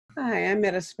Hi, I'm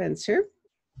Metta Spencer,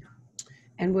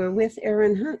 and we're with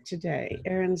Erin Hunt today.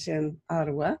 Erin's in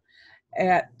Ottawa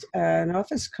at an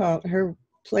office called, her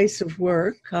place of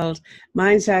work called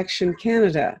Mines Action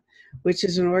Canada, which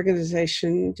is an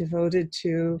organization devoted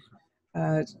to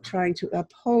trying to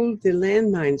uphold the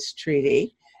Landmines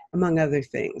Treaty, among other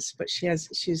things. But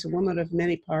she's a woman of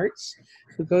many parts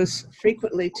who goes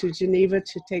frequently to Geneva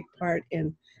to take part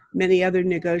in many other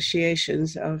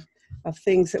negotiations of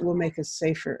things that will make us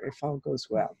safer if all goes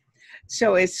well.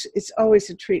 So it's always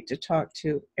a treat to talk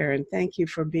to Erin. Thank you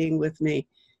for being with me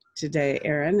today,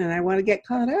 Erin, and I want to get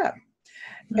caught up.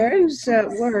 Erin's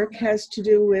work has to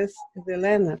do with the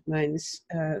Landmines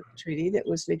Treaty that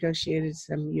was negotiated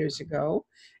some years ago,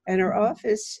 and her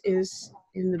office is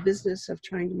in the business of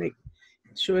trying to make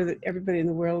sure that everybody in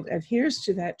the world adheres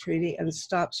to that treaty and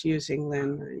stops using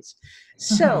landmines.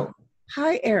 So,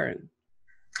 hi, Erin.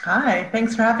 Hi,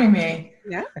 thanks for having me.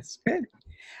 Yeah, that's good.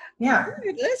 Yeah.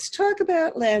 Right, let's talk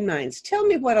about landmines. Tell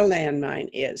me what a landmine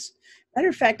is. Matter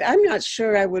of fact, I'm not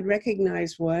sure I would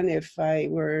recognize one if I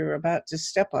were about to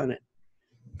step on it.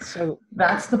 So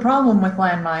that's the problem with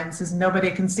landmines, is nobody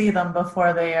can see them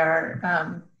before they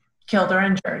are killed or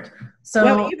injured. So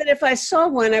well, even if I saw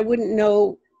one, I wouldn't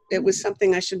know it was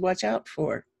something I should watch out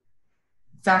for.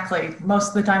 Exactly. Most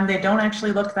of the time, they don't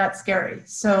actually look that scary.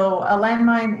 So a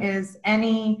landmine is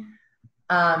any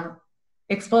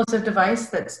explosive device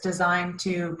that's designed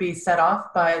to be set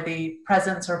off by the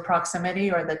presence or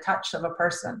proximity or the touch of a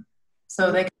person.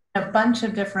 So they have a bunch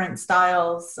of different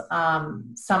styles.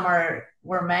 Some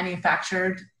were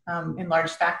manufactured in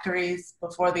large factories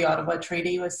before the Ottawa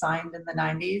Treaty was signed in the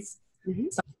 90s. Mm-hmm.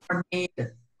 Some were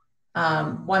made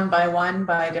one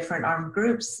by different armed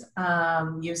groups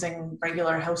using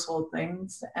regular household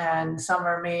things, and some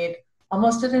are made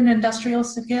almost at an industrial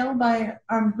scale by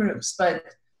armed groups. But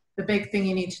the big thing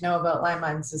you need to know about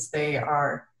landmines is they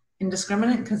are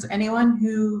indiscriminate, because anyone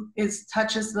who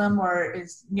touches them or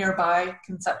is nearby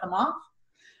can set them off.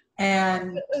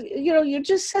 And you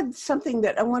just said something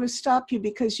that I want to stop you,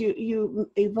 because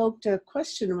you evoked a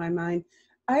question in my mind.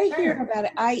 I hear about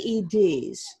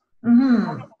IEDs. Mm-hmm. I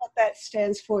don't know what that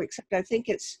stands for, except I think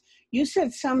you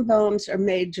said some bombs are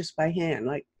made just by hand,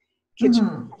 like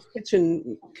kitchen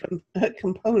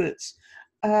components.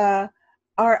 Are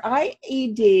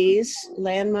IEDs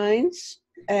landmines,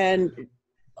 and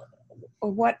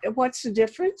what's the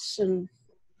difference? And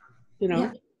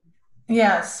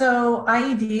Yeah. So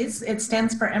IEDs, it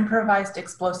stands for improvised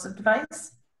explosive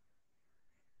device.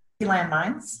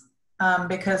 Landmines.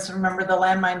 Because remember, the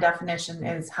landmine definition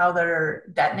is how they're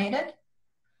detonated.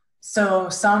 So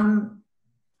some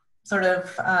sort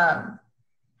of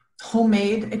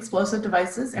homemade explosive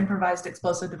devices, improvised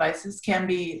explosive devices, can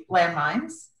be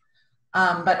landmines,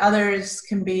 but others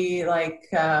can be like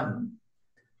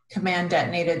command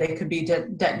detonated. They could be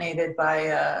detonated by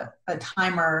a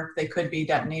timer. They could be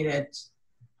detonated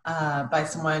by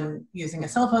someone using a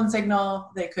cell phone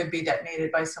signal. They could be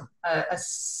detonated by a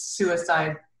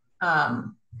suicide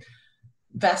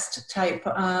vest type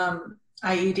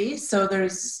IED. So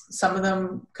there's some of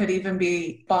them could even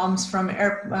be bombs from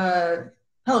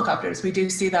helicopters. We do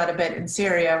see that a bit in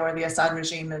Syria, where the Assad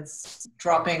regime is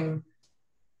dropping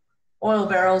oil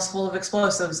barrels full of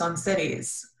explosives on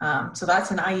cities. So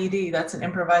that's an IED. That's an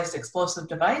improvised explosive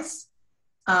device,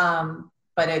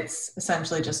 but it's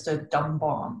essentially just a dumb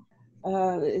bomb.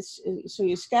 So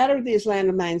you scatter these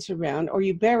landmines around, or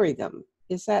you bury them.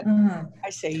 Is that, I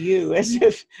say you, as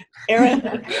if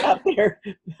Erin out there.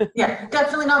 Yeah,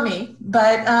 definitely not me.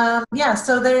 But yeah,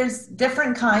 so there's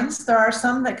different kinds. There are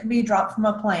some that can be dropped from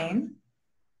a plane.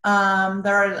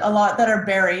 There are a lot that are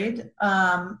buried.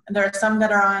 There are some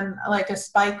that are on like a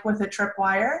spike with a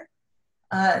tripwire.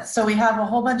 So we have a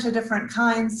whole bunch of different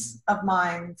kinds of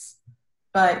mines.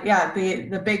 But yeah,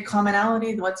 the big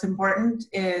commonality, what's important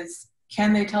is,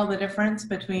 can they tell the difference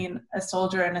between a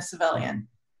soldier and a civilian?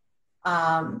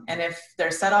 And if they're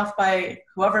set off by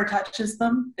whoever touches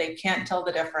them, they can't tell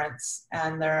the difference,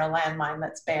 and they're a landmine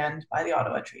that's banned by the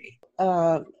Ottawa Treaty.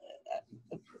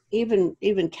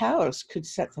 Even cows could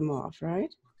set them off,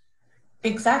 right?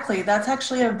 Exactly. That's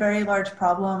actually a very large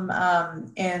problem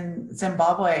in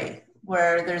Zimbabwe,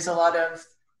 where there's a lot of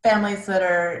families that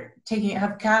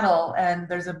have cattle, and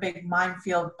there's a big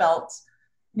minefield belt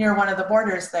near one of the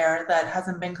borders there that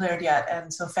hasn't been cleared yet.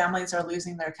 And so families are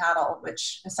losing their cattle,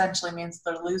 which essentially means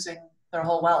they're losing their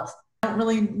whole wealth. I don't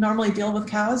really normally deal with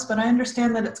cows, but I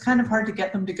understand that it's kind of hard to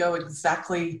get them to go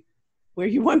exactly where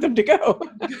you want them to go.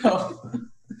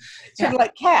 Sort of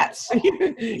like cats.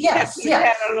 Yes,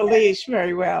 cat on a leash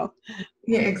very well.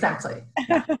 Yeah, exactly.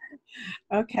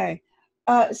 Okay.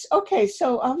 Okay,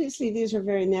 so obviously these are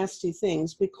very nasty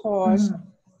things because Mhm.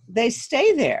 they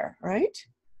stay there, right?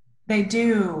 They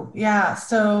do, yeah.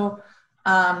 So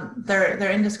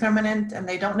they're indiscriminate and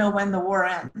they don't know when the war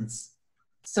ends.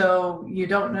 So you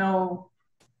don't know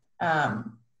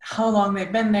how long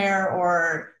they've been there,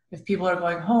 or if people are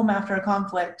going home after a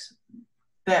conflict,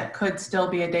 that could still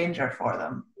be a danger for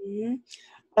them. Mhm.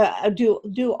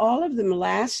 Do all of them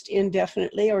last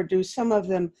indefinitely, or do some of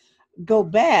them go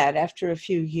bad after a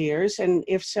few years? And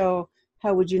if so,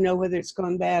 how would you know whether it's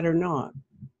gone bad or not?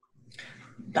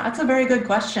 That's a very good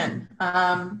question.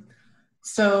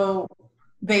 So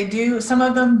they do, some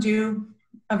of them do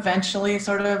eventually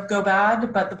sort of go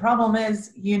bad, but the problem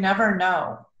is you never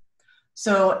know.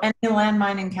 So any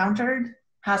landmine encountered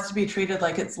has to be treated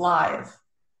like it's live.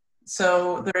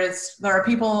 So there are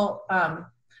people,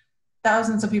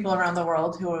 thousands of people around the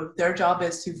world who their job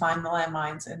is to find the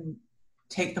landmines and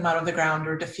take them out of the ground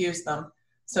or diffuse them.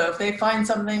 So if they find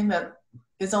something that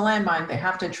is a landmine, they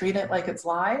have to treat it like it's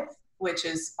live, which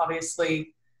is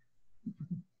obviously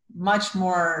much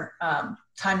more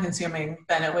time consuming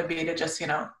than it would be to just,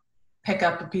 pick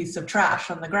up a piece of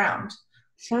trash on the ground.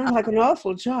 Sounds like an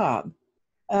awful job.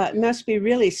 It must be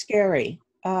really scary.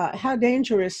 How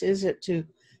dangerous is it to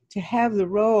have the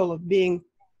role of being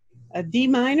a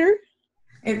deminer?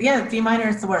 Yeah, deminer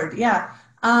is the word. Yeah.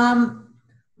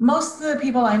 Most of the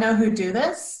people I know who do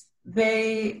this,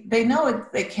 they know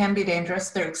it can be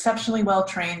dangerous. They're exceptionally well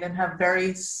trained and have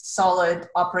very solid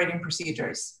operating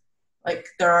procedures. Like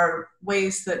there are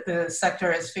ways that the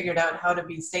sector has figured out how to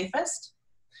be safest.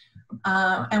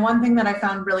 And one thing that I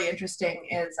found really interesting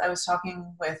is I was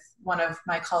talking with one of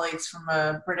my colleagues from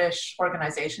a British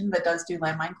organization that does do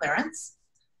landmine clearance.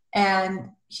 And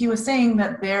he was saying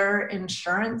that their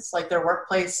insurance, like their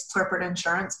workplace corporate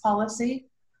insurance policy,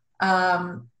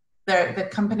 the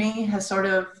company has sort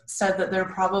of said that they're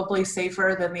probably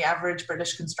safer than the average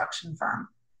British construction firm.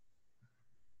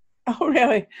 Oh,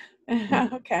 really?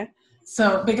 Okay.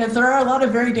 So, because there are a lot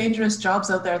of very dangerous jobs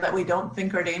out there that we don't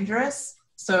think are dangerous.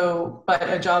 So, but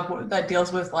a job that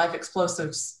deals with live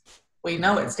explosives, we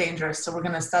know it's dangerous. So we're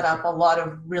going to set up a lot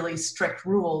of really strict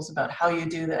rules about how you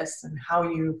do this and how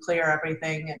you clear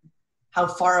everything and how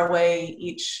far away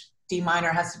each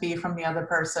deminer has to be from the other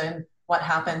person, what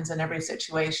happens in every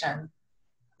situation.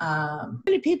 How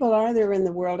many people are there in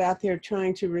the world out there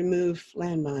trying to remove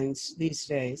landmines these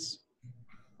days?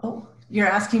 Oh, you're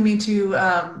asking me to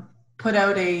put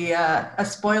out a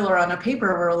spoiler on a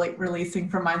paper we're releasing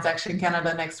from Mines Action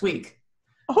Canada next week.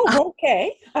 Oh,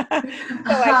 okay.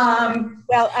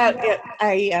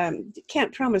 I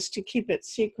can't promise to keep it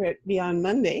secret beyond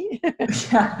Monday.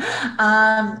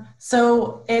 Yeah.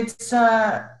 So it's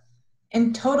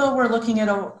in total we're looking at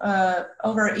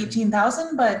over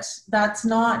 18,000, but that's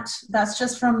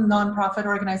just from nonprofit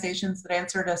organizations that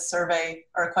answered a survey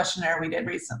or a questionnaire we did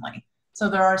recently. So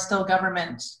there are still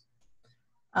government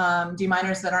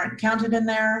deminers that aren't counted in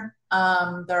there.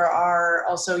 There are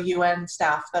also UN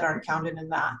staff that aren't counted in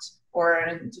that,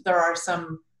 and there are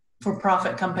some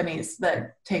for-profit companies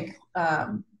that take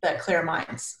that clear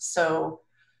mines. So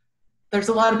there's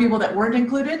a lot of people that weren't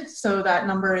included. So that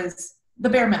number is the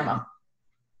bare minimum.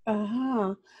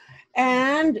 Uh-huh.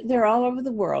 And they're all over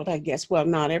the world, I guess. Well,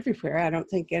 not everywhere. I don't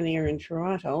think any are in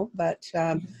Toronto, but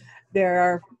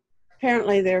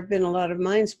apparently there have been a lot of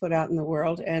mines put out in the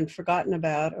world and forgotten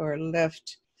about or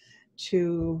left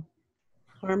to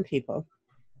harm people.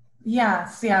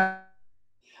 Yes, yeah.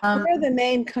 What are the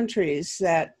main countries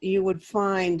that you would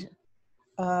find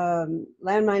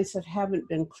landmines that haven't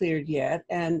been cleared yet,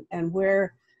 and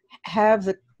where have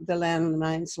the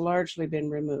landmines largely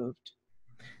been removed?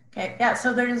 Okay, yeah,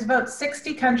 so there's about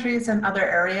 60 countries and other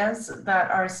areas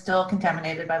that are still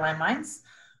contaminated by landmines.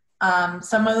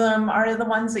 Some of them are the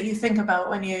ones that you think about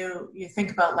when you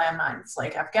think about landmines,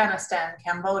 like Afghanistan,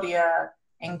 Cambodia,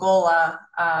 Angola.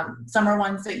 Some are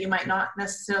ones that you might not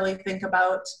necessarily think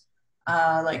about,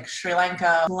 like Sri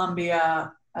Lanka,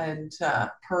 Colombia, and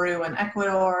Peru and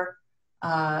Ecuador.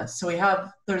 So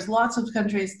there's lots of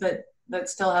countries that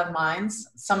still have mines.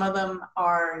 Some of them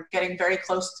are getting very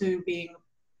close to being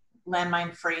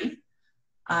landmine free.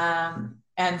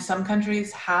 And some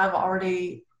countries have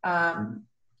already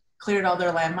cleared all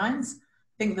their landmines.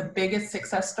 I think the biggest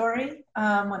success story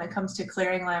when it comes to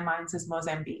clearing landmines is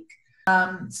Mozambique.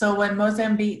 So when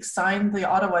Mozambique signed the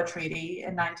Ottawa Treaty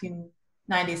in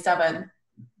 1997,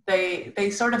 they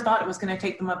sort of thought it was going to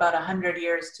take them about 100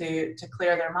 years to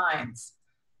clear their mines.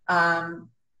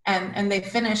 And they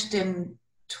finished in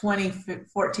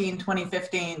 2014,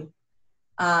 2015,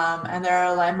 and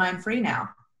they're landmine free now,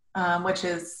 which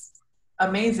is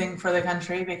amazing for the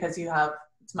country because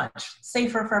it's much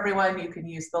safer for everyone. You can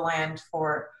use the land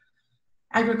for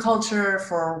agriculture,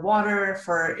 for water,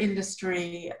 for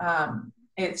industry.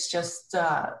 It's just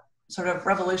sort of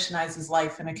revolutionizes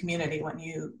life in a community when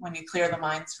you clear the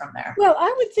mines from there. Well,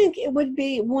 I would think it would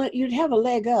be you'd have a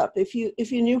leg up if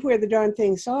you knew where the darn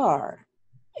things are.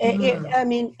 I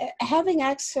mean, having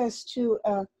access to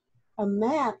a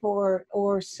map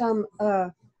or some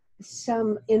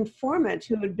informant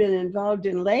who had been involved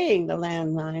in laying the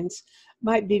landmines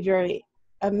might be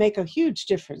make a huge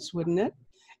difference, wouldn't it?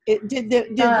 Did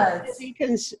the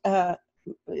beacons,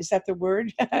 is that the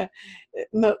word?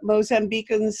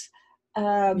 Mozambicans,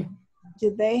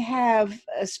 did they have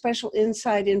a special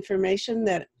inside information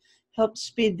that helped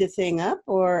speed the thing up,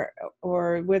 or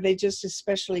were they just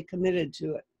especially committed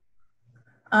to it?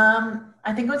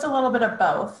 I think it was a little bit of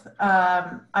both.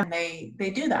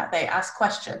 They do that. They ask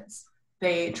questions.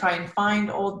 They try and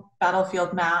find old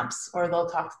battlefield maps, or they'll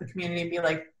talk to the community and be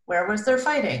like, where was there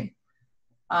fighting?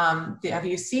 Have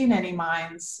you seen any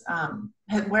mines?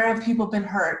 Where have people been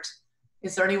hurt?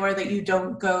 Is there anywhere that you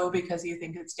don't go because you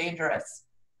think it's dangerous?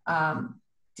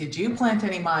 Did you plant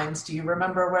any mines? Do you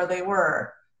remember where they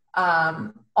were?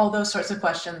 All those sorts of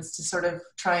questions to sort of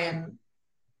try and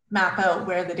map out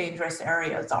where the dangerous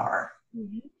areas are.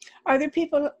 Mm-hmm. Are there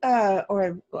people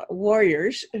or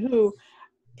warriors who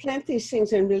plant these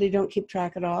things and really don't keep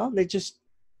track at all? They just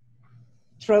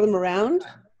throw them around?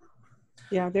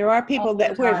 Yeah, there are people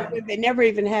where they never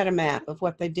even had a map of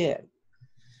what they did.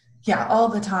 Yeah, all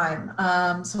the time.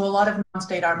 So a lot of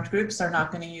non-state armed groups are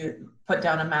not going to put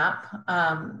down a map.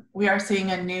 We are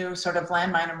seeing a new sort of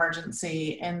landmine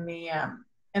emergency in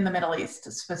the Middle East,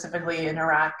 specifically in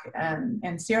Iraq and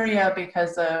in Syria,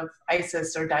 because of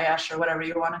ISIS or Daesh or whatever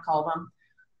you want to call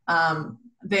them.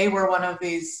 They were one of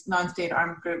these non-state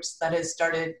armed groups that has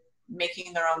started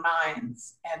making their own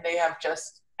mines, and they have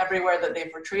just everywhere that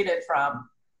they've retreated from,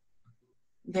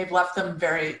 they've left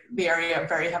the area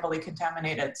very heavily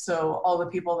contaminated. So all the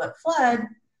people that fled,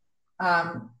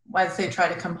 as they try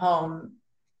to come home,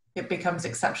 it becomes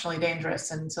exceptionally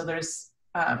dangerous. And so there's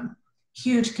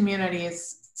huge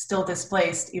communities still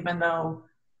displaced, even though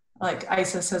like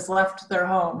ISIS has left their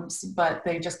homes, but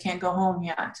they just can't go home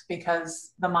yet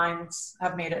because the mines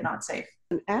have made it not safe.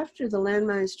 And after the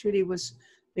Landmines Treaty was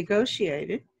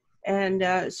negotiated,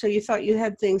 and so you thought you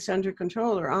had things under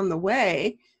control or on the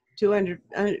way to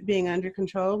being under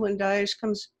control, when Daesh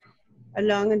comes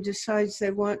along and decides they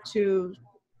want to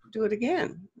do it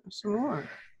again, some more.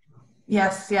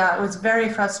 Yes, yeah, it was very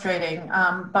frustrating.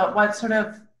 But what sort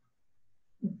of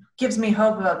gives me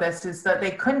hope about this is that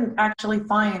they couldn't actually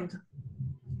find,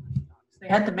 they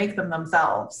had to make them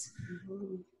themselves,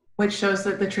 which shows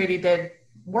that the treaty did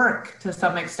work to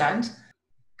some extent.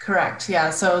 Correct,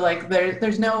 yeah. So like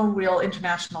there's no real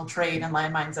international trade in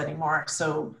landmines anymore.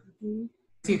 So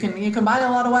you can buy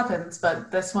a lot of weapons, but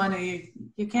this one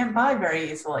you can't buy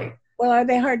very easily. Well, are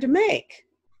they hard to make?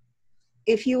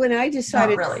 If you and I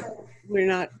decided not really. We're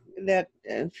not that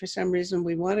for some reason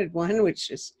we wanted one, which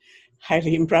is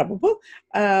highly improbable,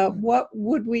 what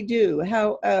would we do?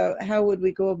 How would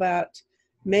we go about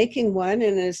making one?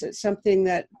 And is it something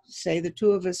that, say, the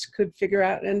two of us could figure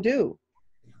out and do?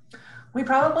 We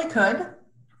probably could.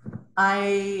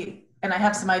 I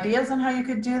have some ideas on how you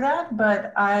could do that,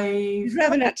 but I'd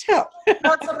rather not tell.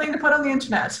 Not something to put on the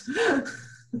internet.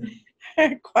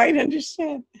 I quite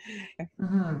understand.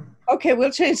 Mm-hmm. Okay,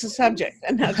 we'll change the subject.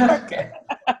 Okay.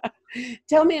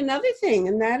 Tell me another thing,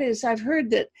 and that is, I've heard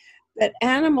that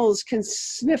animals can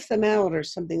sniff them out or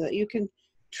something, that you can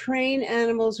train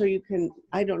animals, or you can,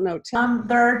 I don't know.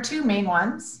 There are two main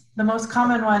ones. The most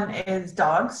common one is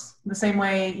dogs. The same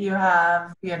way you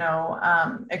have,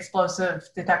 explosive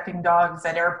detecting dogs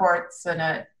at airports and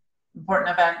at important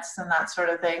events and that sort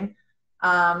of thing.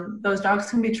 Those dogs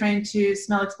can be trained to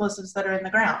smell explosives that are in the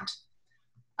ground.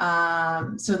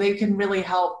 So they can really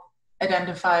help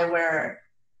identify where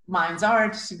mines are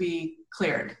to be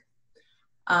cleared.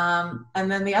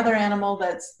 And then the other animal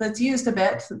that's used a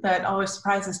bit that always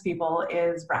surprises people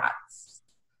is rats.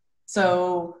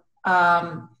 So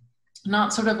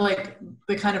not sort of like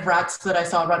the kind of rats that I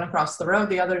saw run across the road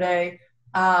the other day.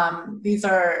 These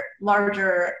are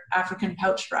larger African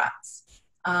pouched rats.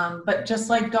 But just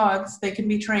like dogs, they can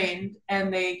be trained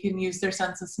and they can use their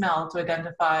sense of smell to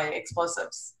identify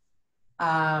explosives.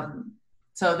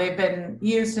 So they've been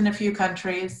used in a few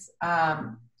countries.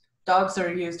 Dogs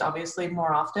are used obviously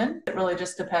more often. It really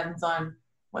just depends on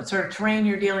what sort of terrain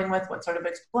you're dealing with, what sort of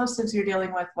explosives you're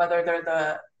dealing with, whether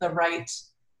they're the right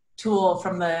tool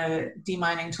from the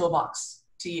demining toolbox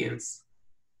to use.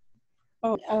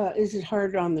 Oh, is it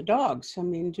hard on the dogs? I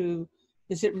mean, do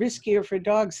Is it riskier for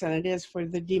dogs than it is for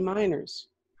the deminers?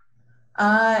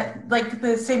 Like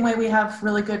the same way we have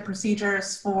really good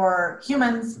procedures for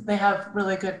humans, they have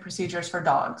really good procedures for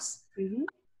dogs. Mm-hmm.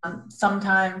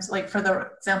 Sometimes, like for the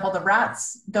example, the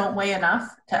rats don't weigh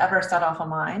enough to ever set off a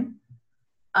mine.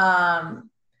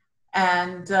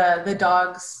 And the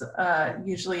dogs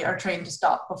usually are trained to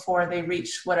stop before they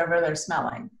reach whatever they're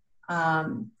smelling.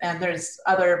 And there's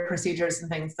other procedures and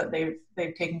things that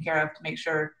they've taken care of to make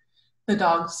sure the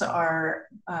dogs are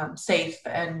safe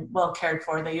and well cared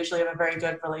for. They usually have a very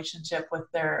good relationship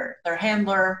with their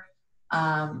handler.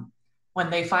 When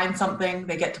they find something,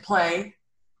 they get to play.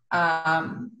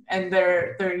 And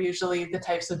they're usually the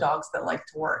types of dogs that like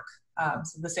to work.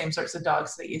 So the same sorts of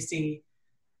dogs that you see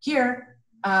here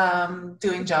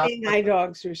doing jobs. Eye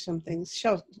dogs or something.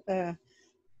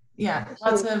 Yeah,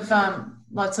 lots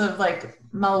of like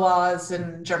Malinois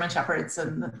and German Shepherds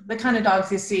and the kind of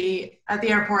dogs you see at the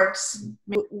airports.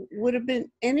 Would have been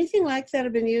anything like that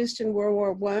have been used in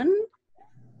World War I?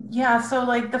 Yeah, so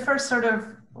like the first sort of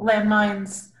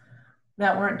landmines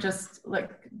that weren't just like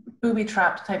booby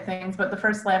trapped type things, but the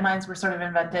first landmines were sort of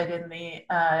invented in the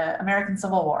American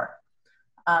Civil War.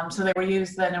 So they were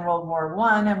used then in World War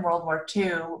I and World War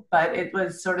II, but it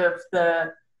was sort of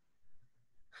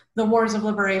the wars of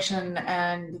liberation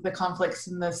and the conflicts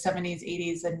in the 70s,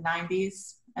 80s, and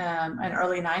 90s, and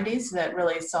early 90s that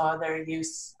really saw their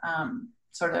use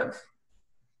sort of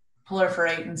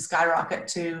proliferate and skyrocket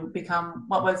to become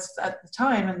what was at the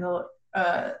time in the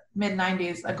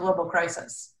mid-90s a global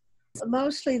crisis.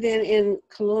 Mostly then in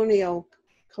colonialized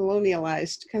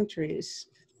countries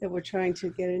that were trying to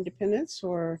get independence,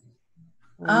 or?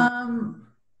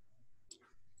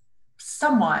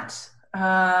 Somewhat.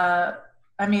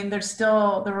 I mean, there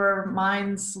were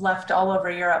mines left all over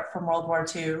Europe from World War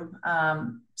II,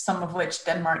 some of which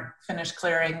Denmark finished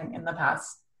clearing in the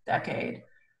past decade.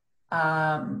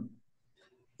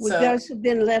 Would those have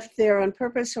been left there on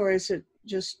purpose, or is it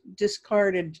just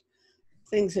discarded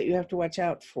things that you have to watch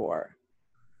out for?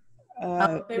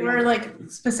 They were like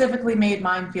specifically made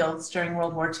minefields during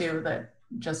World War II that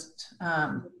just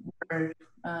were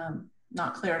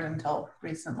not cleared until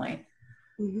recently.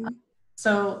 Mm-hmm.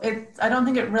 So I don't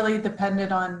think it really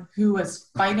depended on who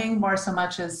was fighting more so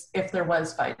much as if there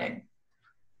was fighting.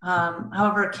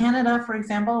 However, Canada, for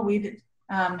example, we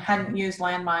hadn't used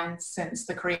landmines since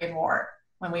the Korean War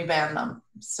when we banned them.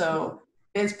 So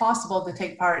it is possible to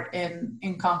take part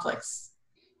in conflicts,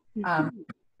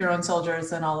 your own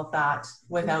soldiers and all of that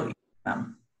without using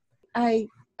them. I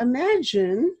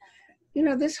imagine,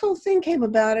 this whole thing came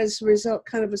about as a result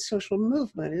kind of a social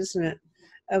movement, isn't it?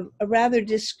 A rather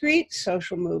discrete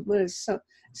social movement is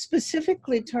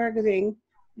specifically targeting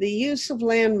the use of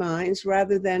landmines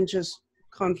rather than just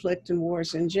conflict and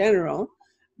wars in general.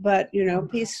 But,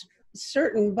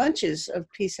 certain bunches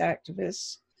of peace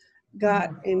activists got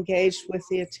engaged with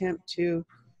the attempt to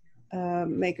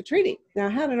make a treaty. Now,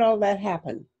 how did all that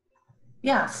happen?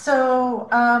 Yeah, so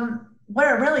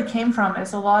where it really came from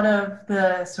is a lot of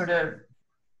the sort of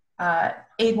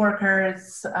aid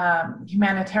workers,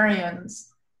 humanitarians,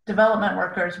 development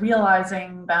workers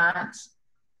realizing that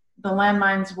the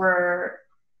landmines were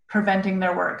preventing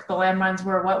their work. The landmines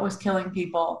were what was killing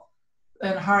people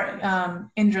and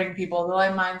injuring people. The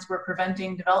landmines were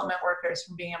preventing development workers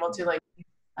from being able to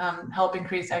help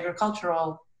increase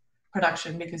agricultural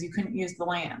production because you couldn't use the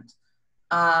land.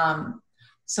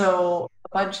 So a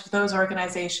bunch of those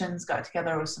organizations got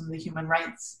together with some of the human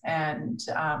rights and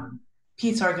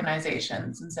peace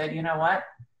organizations and said, you know what?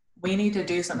 We need to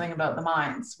do something about the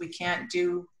mines. We can't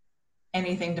do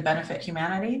anything to benefit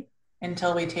humanity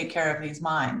until we take care of these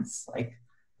mines. Like,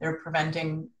 they're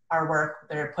preventing our work.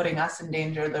 They're putting us in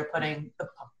danger. They're putting the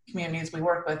communities we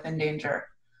work with in danger.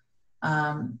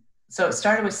 So it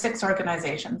started with 6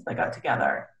 organizations that got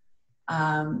together.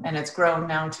 And it's grown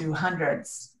now to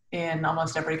hundreds in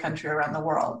almost every country around the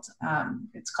world.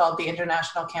 It's called the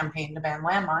International Campaign to Ban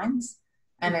Landmines.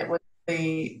 And it was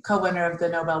the co-winner of the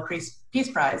Nobel Peace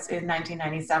Prize in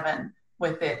 1997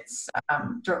 with its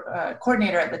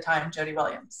coordinator at the time, Jody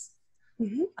Williams.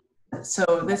 Mm-hmm.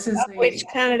 So this is which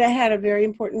Canada had a very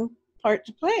important part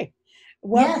to play.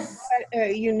 What was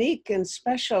unique and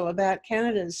special about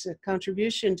Canada's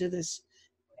contribution to this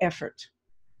effort?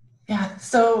 Yeah,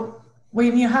 so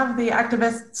when you have the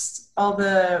activists, all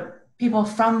the people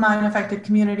from mine-affected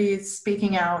communities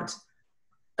speaking out,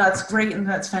 that's great and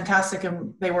that's fantastic,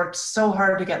 and they worked so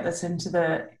hard to get this into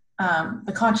the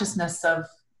consciousness of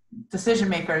decision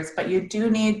makers. But you do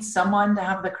need someone to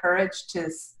have the courage to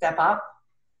step up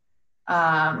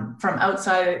from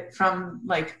outside, from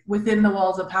within the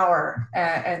walls of power,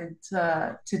 and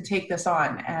to take this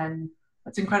on. And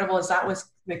what's incredible is that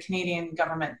was the Canadian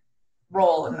government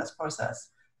role in this process.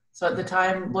 So at the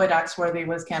time, Lloyd Axworthy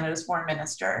was Canada's foreign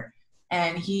minister,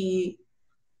 and he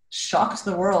shocked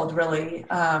the world, really,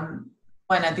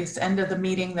 when at the end of the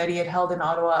meeting that he had held in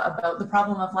Ottawa about the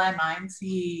problem of landmines,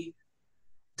 he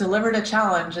delivered a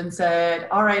challenge and said,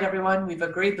 all right, everyone, we've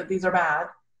agreed that these are bad.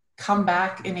 Come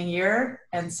back in a year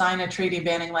and sign a treaty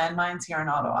banning landmines here in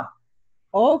Ottawa.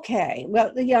 Okay.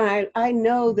 Well, yeah, I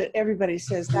know that everybody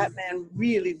says that man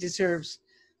really deserves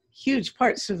huge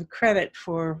parts of the credit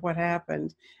for what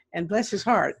happened, and bless his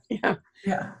heart. Yeah.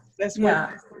 Yeah. That's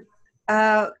yeah.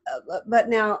 But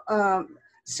now,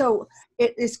 so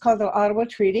it's called the Ottawa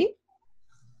Treaty.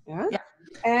 Yeah. Yeah.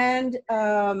 And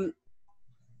how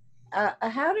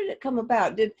did it come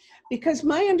about? Because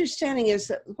my understanding is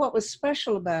that what was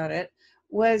special about it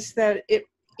was that it,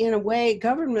 in a way,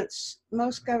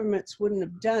 most governments wouldn't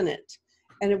have done it,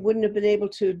 and it wouldn't have been able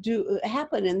to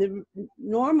happen in the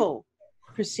normal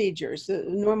procedures, the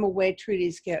normal way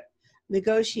treaties get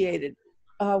negotiated.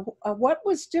 What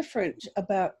was different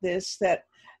about this that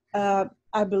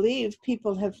I believe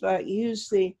people have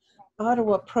used the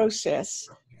Ottawa process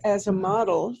as a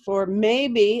model for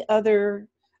maybe other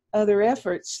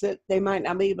efforts that they might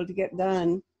not be able to get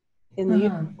done in the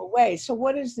usual way. So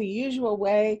what is the usual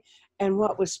way, and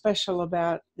what was special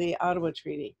about the Ottawa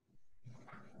Treaty?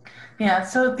 Yeah,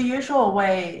 so the usual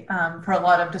way for a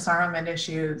lot of disarmament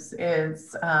issues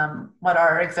is what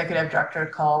our executive director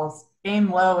calls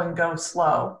aim low and go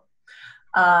slow,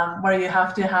 where you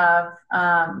have to have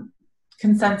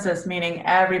consensus, meaning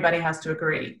everybody has to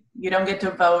agree. You don't get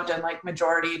to vote and like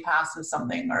majority passes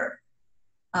something, or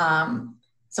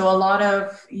so a lot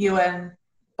of UN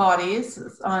bodies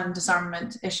on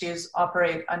disarmament issues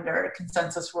operate under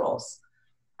consensus rules,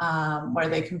 where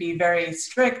they can be very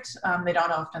strict. They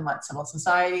don't often let civil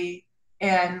society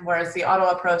in, whereas the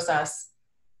Ottawa process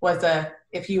was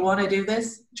if you want to do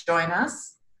this, join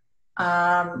us.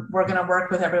 We're going to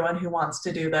work with everyone who wants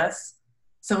to do this.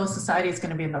 Civil society is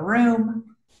going to be in the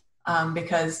room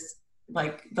because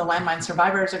like the landmine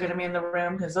survivors are going to be in the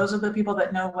room, because those are the people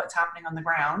that know what's happening on the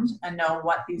ground and know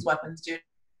what these weapons do.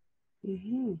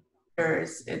 Mm-hmm.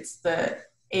 It's the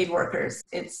aid workers,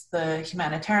 it's the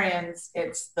humanitarians,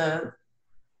 it's the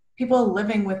people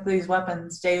living with these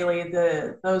weapons daily,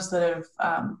 those that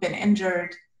have been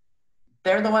injured.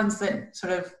 They're the ones that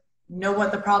sort of know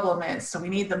what the problem is, so we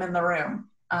need them in the room.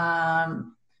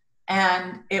 And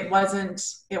it wasn't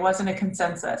a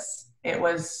consensus. It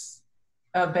was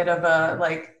a bit of a,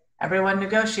 like, everyone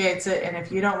negotiates it, and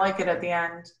if you don't like it at the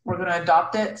end, we're going to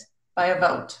adopt it by a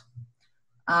vote.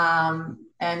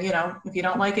 And, you know, if you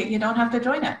don't like it, you don't have to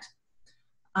join it.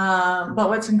 But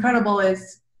what's incredible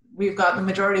is we've got the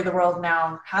majority of the world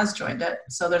now has joined it.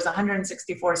 So there's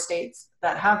 164 states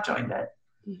that have joined it.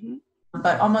 Mm-hmm.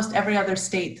 But almost every other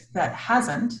state that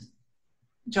hasn't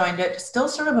joined it still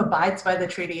sort of abides by the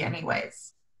treaty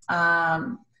anyways.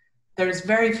 There's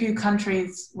very few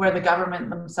countries where the government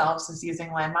themselves is using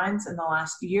landmines. In the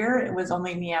last year, it was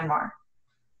only Myanmar.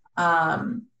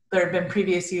 There had been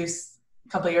previous use a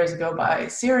couple of years ago by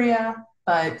Syria,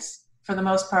 but for the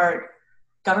most part,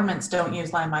 governments don't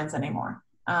use landmines anymore.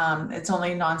 It's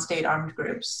only non-state armed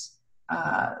groups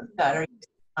that are using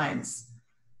mines.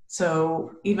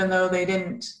 So even though they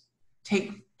didn't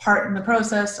take part in the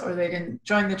process or they didn't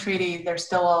join the treaty, they're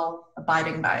still all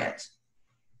abiding by it.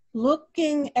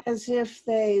 Looking as if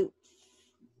they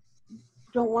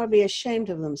don't want to be ashamed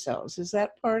of themselves. Is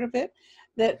that part of it?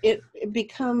 That it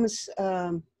becomes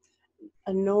a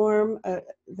norm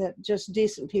that just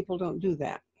decent people don't do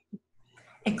that.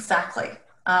 Exactly.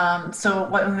 So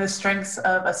one of the strengths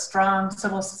of a strong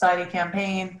civil society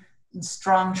campaign and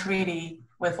strong treaty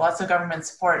with lots of government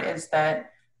support is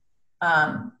that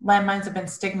landmines have been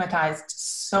stigmatized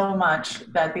so much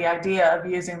that the idea of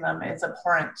using them is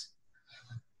abhorrent.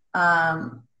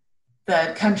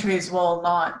 That countries will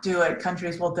not do it.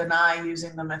 Countries will deny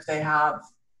using them if they have.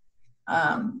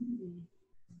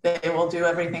 They will do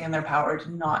everything in their power to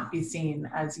not be seen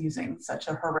as using such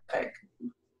a horrific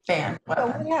banned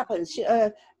weapon.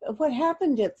 So what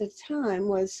happened at the time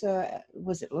was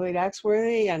it Lloyd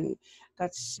Axworthy and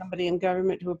got somebody in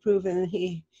government to approve, and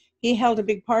he held a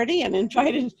big party and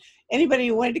invited anybody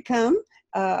who wanted to come.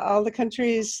 All the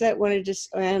countries that wanted to,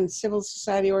 and civil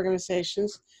society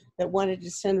organizations that wanted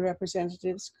to send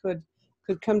representatives could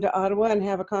come to Ottawa and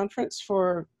have a conference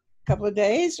for a couple of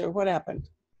days, or what happened?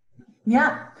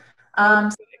 Yeah.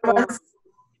 And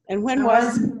when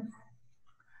was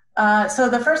it? So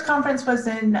the first conference was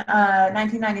in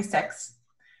 1996,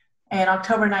 in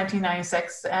October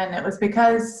 1996, and it was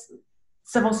because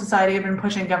civil society had been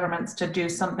pushing governments to do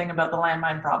something about the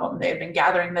landmine problem. They had been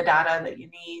gathering the data that you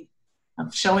need,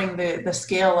 showing the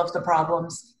scale of the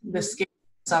problems, the scale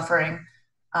of suffering,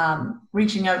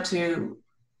 reaching out to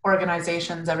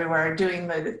organizations everywhere, doing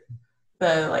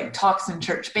the like talks in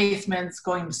church basements,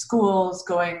 going to schools,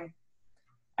 going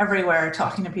everywhere,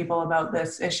 talking to people about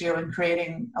this issue and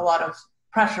creating a lot of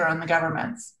pressure on the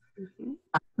governments.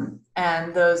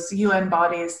 And those UN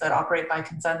bodies that operate by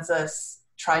consensus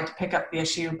tried to pick up the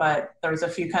issue, but there was a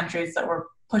few countries that were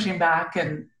pushing back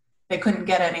and they couldn't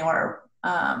get anywhere,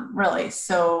 really.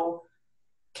 So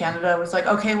Canada was like,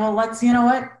 okay, well,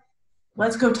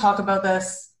 let's go talk about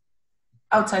this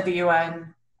outside the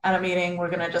UN at a meeting. We're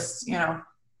going to just,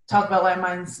 talk about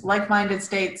landmines, like-minded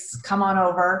states, come on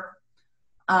over.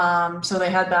 So they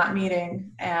had that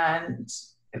meeting and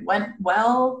it went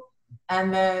well.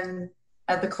 And then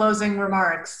at the closing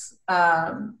remarks,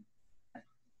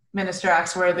 Minister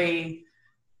Axworthy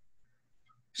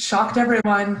shocked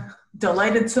everyone,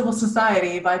 delighted civil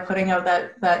society by putting out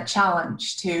that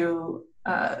challenge to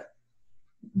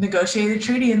negotiate a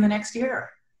treaty in the next year.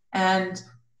 And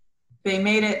they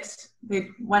made it, they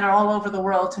went all over the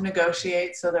world to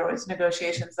negotiate. So there was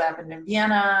negotiations that happened in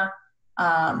Vienna.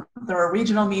 There were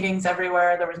regional meetings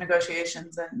everywhere. There was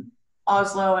negotiations in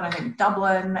Oslo and I think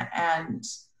Dublin, and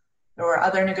there were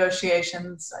other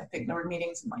negotiations. I think there were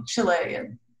meetings in like Chile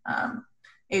and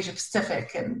Asia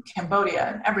Pacific and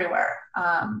Cambodia and everywhere.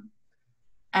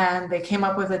 And they came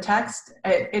up with a text.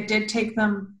 It did take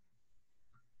them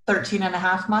 13 and a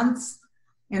half months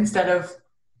instead of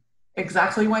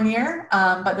exactly 1 year.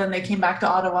 But then they came back to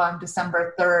Ottawa on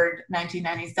December 3rd,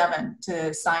 1997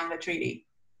 to sign the treaty.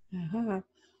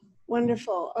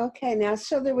 Wonderful. Okay, now,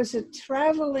 so there was a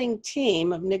traveling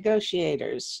team of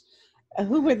negotiators.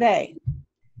 Who were they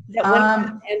that went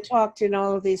out and talked in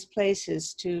all of these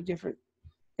places to different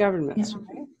governments?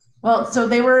 Right? Well, so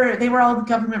they were all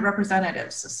government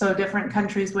representatives. So different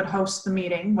countries would host the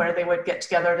meeting where they would get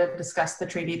together to discuss the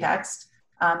treaty text.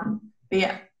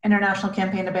 The International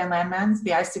Campaign to Ban Landmines,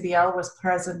 the ICBL, was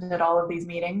present at all of these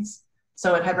meetings.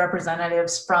 So it had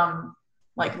representatives from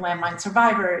like landmine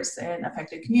survivors and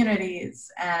affected communities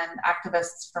and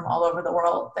activists from all over the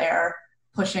world there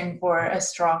pushing for as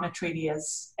strong a treaty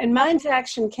as... And Mines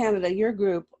Action Canada, your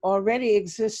group, already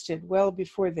existed well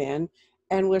before then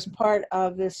and was part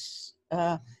of this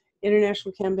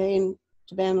international campaign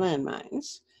to ban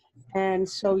landmines. And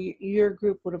so your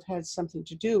group would have had something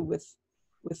to do with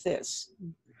this.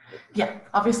 Yeah,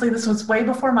 obviously this was way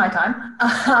before my time,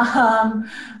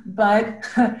 but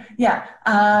yeah,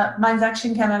 Mines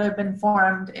Action Canada had been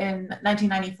formed in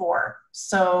 1994.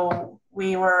 So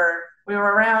we were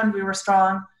around, we were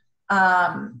strong,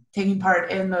 taking part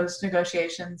in those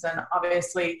negotiations, and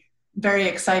obviously very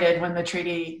excited when the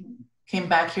treaty came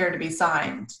back here to be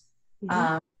signed.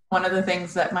 One of the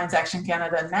things that Mines Action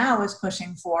Canada now is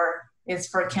pushing for is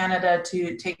for Canada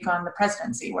to take on the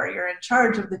presidency, where you're in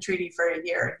charge of the treaty for a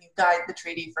year and you guide the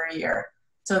treaty for a year,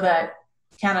 so that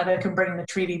Canada can bring the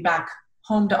treaty back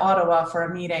home to Ottawa for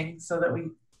a meeting, so that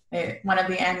one of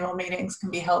the annual meetings can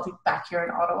be held back here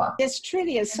in Ottawa. This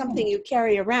treaty is something you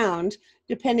carry around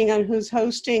depending on who's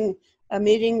hosting a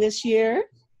meeting this year,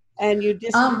 and you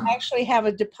just actually have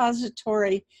a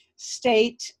depository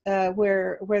state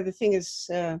where the thing is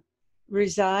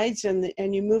resides,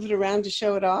 and you move it around to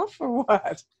show it off, or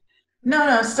what?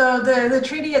 No. So the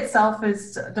treaty itself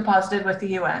is deposited with the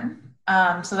UN.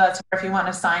 So that's where, if you want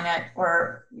to sign it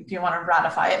or if you want to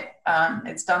ratify it,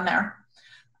 it's done there.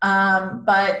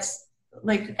 But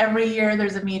like every year,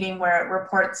 there's a meeting where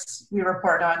we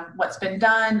report on what's been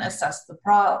done, assess the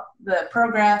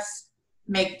progress,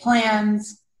 make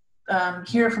plans,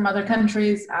 hear from other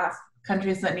countries, ask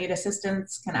countries that need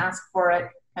assistance can ask for it.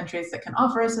 Countries that can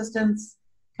offer assistance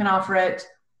can offer it.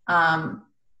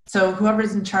 So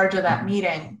whoever's in charge of that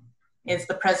meeting is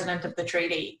the president of the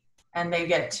treaty, and they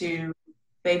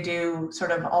do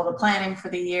sort of all the planning for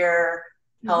the year,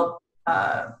 help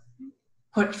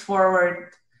put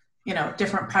forward,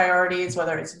 different priorities,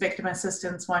 whether it's victim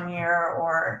assistance 1 year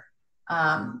or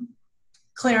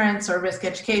clearance or risk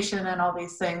education and all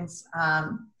these things.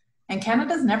 And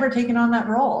Canada's never taken on that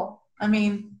role. I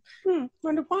mean,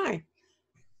 wonder why.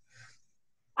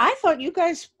 I thought you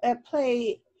guys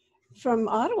from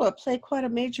Ottawa play quite a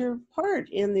major part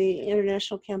in the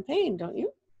international campaign, don't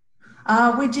you?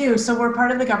 We do. So we're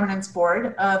part of the governance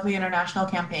board of the international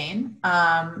campaign.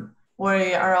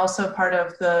 We are also part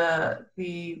of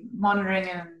the monitoring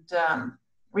and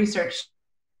research,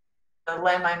 the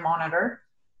Landmine Monitor,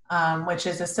 which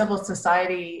is a civil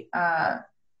society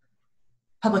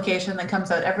publication that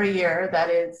comes out every year that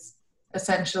is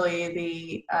essentially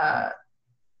the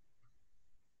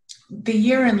the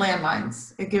year in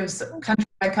landmines. It gives country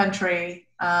by country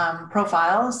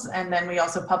profiles, and then we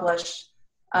also publish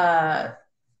a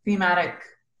thematic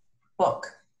book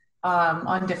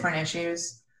on different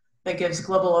issues that gives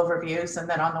global overviews, and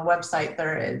then on the website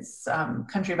there is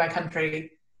country by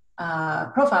country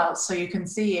profiles, so you can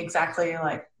see exactly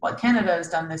like what Canada has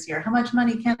done this year, how much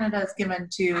money Canada has given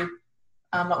to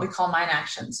what we call mine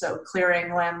action, so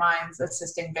clearing landmines,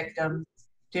 assisting victims,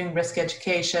 doing risk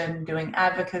education, doing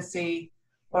advocacy,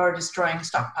 or destroying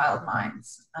stockpiled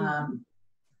mines.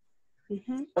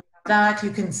 That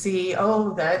you can see,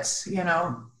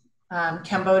 that,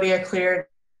 Cambodia cleared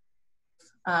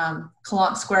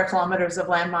square kilometers of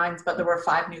landmines, but there were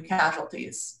 5 new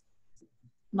casualties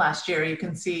last year. You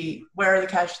can see where the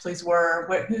casualties were,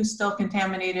 who's still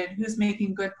contaminated, who's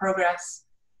making good progress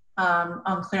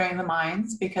on clearing the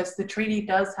mines, because the treaty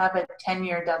does have a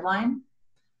 10-year deadline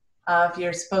of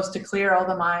you're supposed to clear all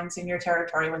the mines in your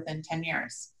territory within 10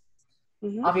 years.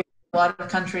 Obviously, a lot of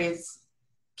countries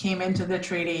came into the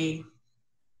treaty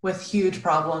with huge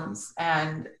problems,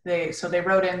 and they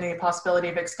wrote in the possibility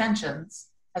of extensions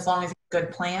as long as it's a good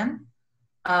plan.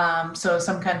 So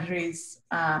some countries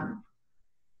are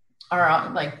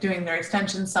like doing their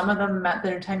extensions. Some of them met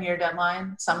their 10-year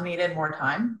deadline. Some needed more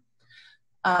time.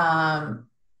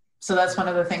 So that's one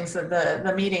of the things that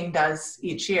the meeting does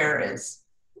each year, is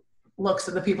looks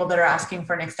at the people that are asking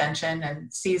for an extension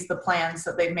and sees the plans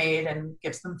that they've made and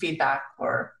gives them feedback,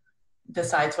 or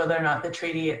decides whether or not the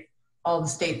treaty, all the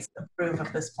states approve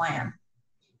of this plan.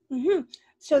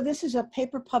 So this is a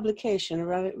paper publication,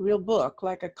 a real book,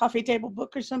 like a coffee table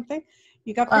book or something?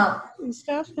 You got pictures and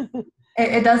stuff?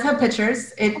 It does have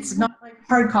pictures. It's not like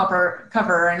cover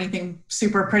or anything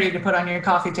super pretty to put on your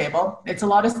coffee table. It's a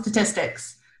lot of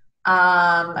statistics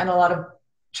and a lot of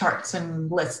charts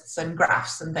and lists and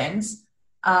graphs and things.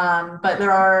 But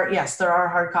there are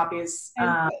hard copies.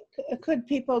 Could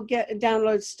people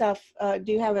download stuff?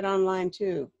 Do you have it online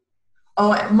too?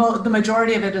 The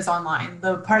majority of it is online.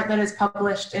 The part that is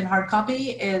published in hard copy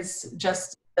is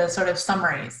just the sort of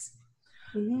summaries.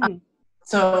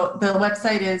 So the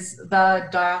website is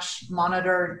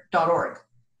the-monitor.org.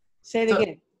 Say it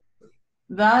again.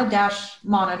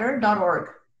 The-monitor.org.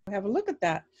 Have a look at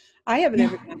that. I haven't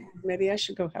ever done it. Maybe I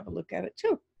should go have a look at it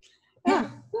too.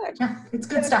 Good. Yeah, it's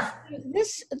good stuff.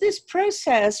 This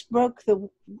process broke the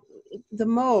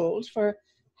mold for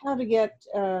how to get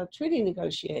treaty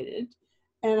negotiated.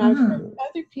 And I've heard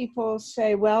other people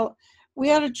say, well,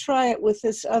 we ought to try it with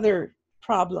this other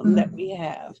problem that we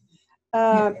have.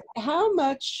 How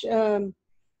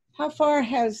far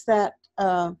has that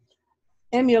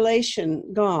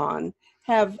emulation gone?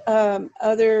 Have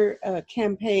other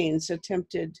campaigns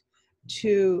attempted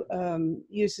to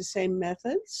use the same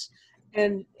methods?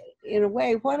 And in a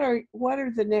way, what are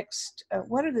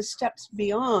the steps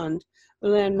beyond the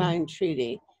Landmine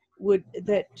Treaty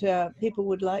that people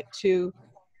would like to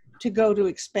go to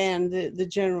expand the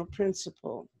general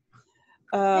principle?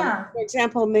 For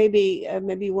example, maybe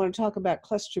you want to talk about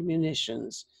cluster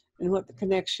munitions and what the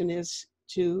connection is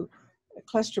to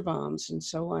cluster bombs and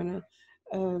so on.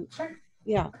 Sure.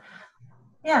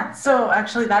 Yeah. So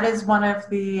actually, that is one of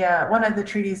the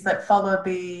treaties that followed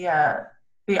the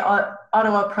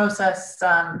Ottawa Process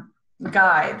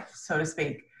guide, so to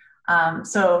speak.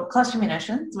 So cluster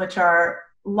munitions, which are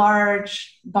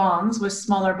large bombs with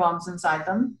smaller bombs inside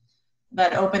them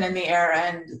that open in the air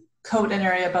and coat an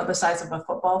area about the size of a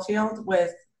football field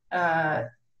with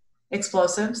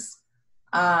explosives,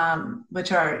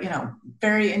 which are,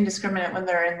 very indiscriminate when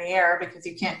they're in the air, because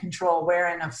you can't control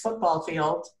where in a football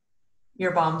field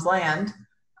your bombs land.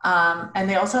 And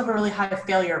they also have a really high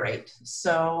failure rate.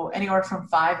 So anywhere from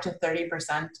 5 to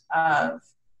 30% of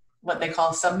what they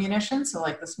call submunitions, so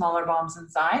like the smaller bombs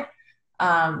inside,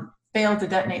 fail to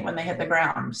detonate when they hit the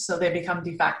ground. So they become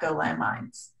de facto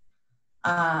landmines.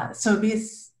 So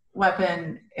this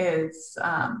weapon is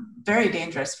very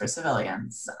dangerous for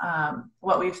civilians.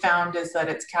 What we've found is that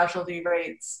its casualty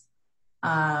rates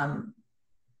are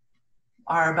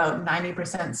about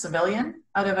 90% civilian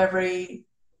out of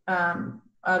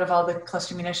all the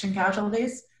cluster munition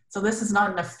casualties. So this is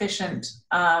not an efficient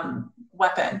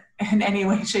weapon in any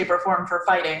way, shape, or form for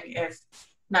fighting if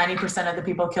 90% of the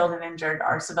people killed and injured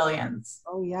are civilians.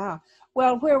 Oh, yeah.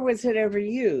 Well, where was it ever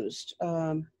used?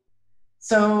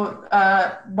 So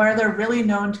where they're really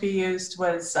known to be used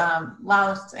was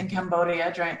Laos and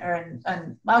Cambodia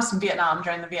and Laos and Vietnam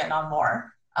during the Vietnam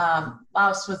War.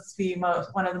 Laos was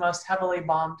one of the most heavily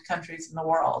bombed countries in the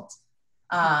world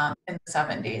in the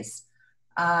 70s.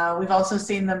 We've also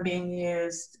seen them being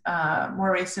used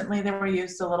more recently. They were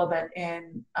used a little bit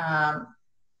in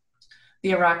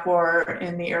the Iraq War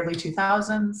in the early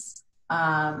 2000s,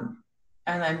 and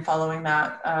then following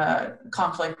that,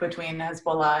 conflict between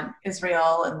Hezbollah and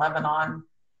Israel and Lebanon.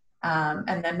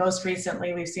 And then most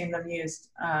recently, we've seen them used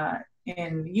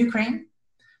in Ukraine,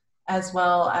 as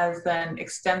well as then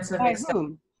extensive. By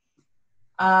whom?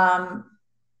 The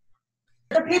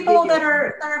people that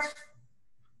are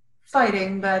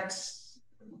fighting that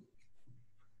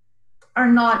are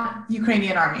not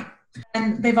Ukrainian army.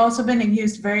 And they've also been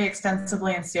used very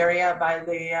extensively in Syria by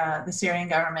the Syrian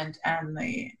government and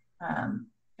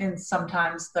and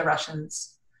sometimes the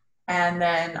Russians. And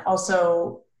then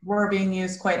also were being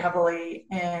used quite heavily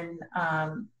in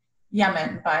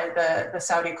Yemen by the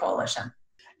Saudi coalition.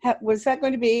 Was that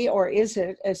going to be, or is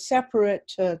it, a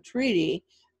separate treaty,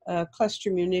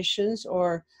 cluster munitions,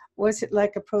 or was it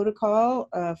like a protocol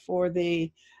for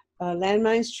the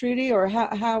Landmines Treaty, or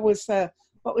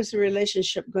what was the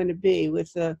relationship going to be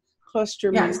with the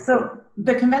cluster munitions? So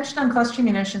the Convention on Cluster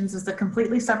Munitions is a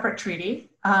completely separate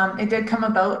treaty. It did come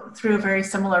about through a very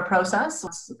similar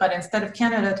process, but instead of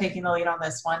Canada taking the lead on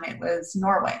this one, it was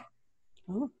Norway.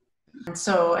 Oh.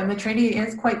 And the treaty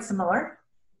is quite similar,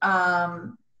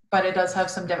 but it does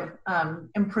have some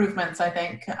improvements, I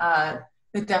think.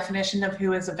 The definition of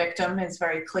who is a victim is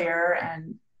very clear,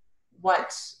 and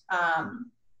what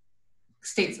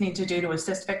states need to do to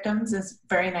assist victims is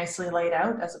very nicely laid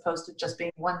out, as opposed to just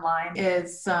being one line.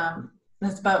 That's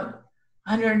about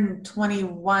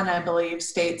 121, I believe,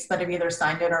 states that have either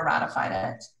signed it or ratified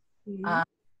it. Mm-hmm.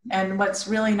 And what's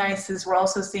really nice is we're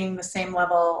also seeing the same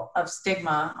level of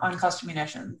stigma on cluster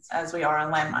munitions as we are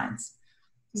on landmines.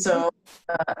 Mm-hmm. So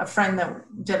a friend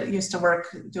that used to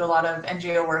do a lot of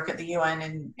NGO work at the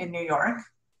UN in New York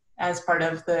as part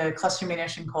of the Cluster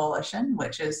Munition Coalition,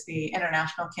 which is the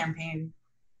international campaign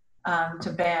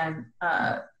to ban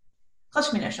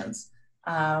cluster munitions,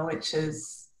 which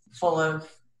is full of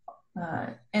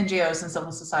NGOs and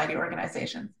civil society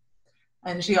organizations.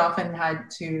 And she often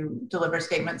had to deliver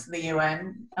statements to the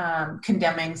UN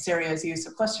condemning Syria's use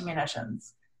of cluster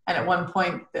munitions. And at one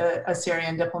point, a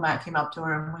Syrian diplomat came up to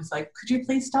her and was like, "Could you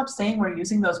please stop saying we're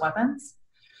using those weapons?"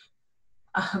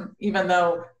 Even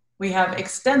though we have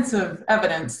extensive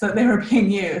evidence that they were being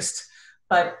used,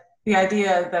 but the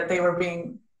idea that they were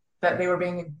being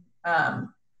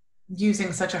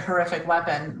using such a horrific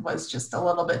weapon was just a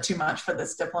little bit too much for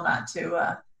this diplomat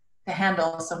to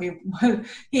handle. So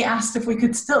he asked if we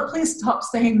could still please stop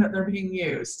saying that they're being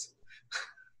used.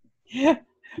 Yeah,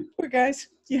 poor guys.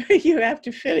 You have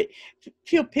to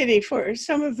feel pity for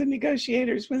some of the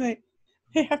negotiators when they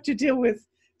have to deal with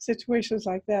situations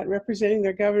like that, representing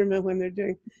their government when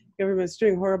government's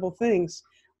doing horrible things.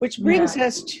 Which brings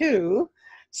us to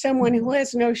someone who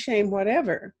has no shame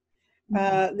whatever.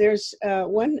 There's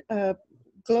one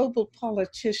global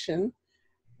politician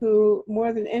who,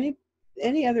 more than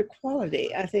any other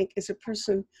quality, I think, is a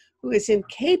person who is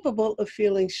incapable of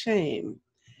feeling shame.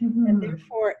 Mm-hmm. And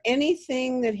therefore,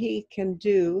 anything that he can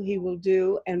do, he will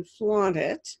do and flaunt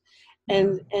it,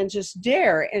 and just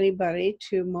dare anybody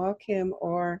to mock him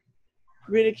or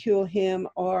ridicule him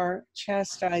or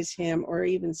chastise him or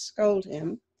even scold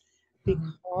him,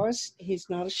 because he's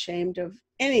not ashamed of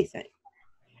anything.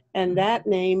 And that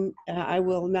name I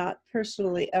will not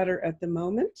personally utter at the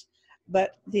moment,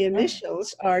 but the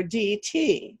initials are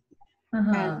DT.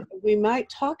 And we might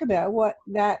talk about what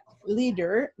that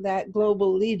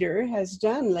global leader has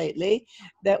done lately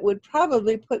that would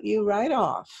probably put you right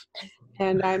off.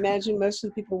 And I imagine most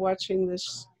of the people watching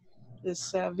this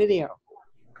video.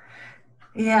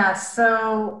 Yeah,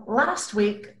 so last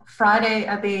week, Friday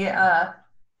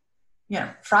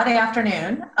Friday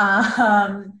afternoon,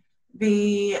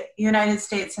 the United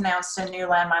States announced a new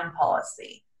landmine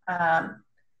policy.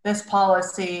 This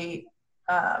policy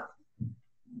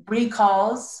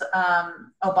recalls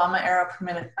Obama-era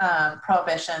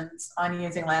prohibitions on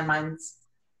using landmines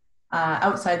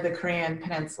outside the Korean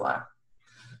Peninsula,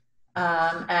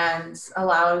 and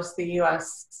allows the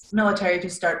U.S. military to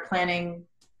start planning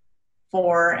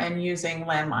for and using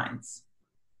landmines.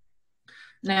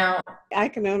 Now, I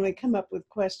can only come up with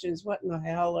questions. What in the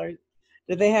hell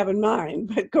do they have in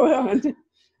mind? But go on.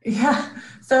 Yeah,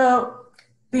 so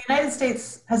the United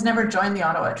States has never joined the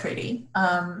Ottawa Treaty. They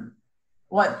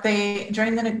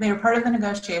were part of the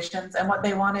negotiations, and what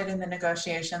they wanted in the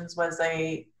negotiations was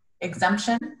a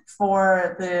exemption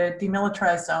for the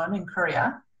demilitarized zone in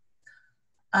Korea,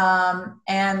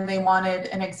 and they wanted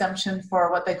an exemption for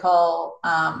what they call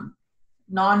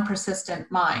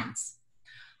non-persistent mines.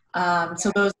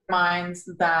 So those are mines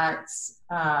that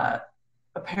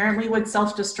apparently would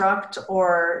self-destruct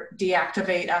or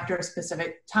deactivate after a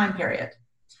specific time period.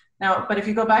 Now, but if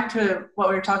you go back to what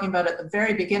we were talking about at the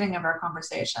very beginning of our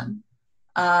conversation,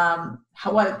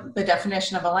 what the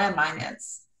definition of a landmine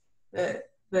is. The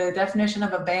definition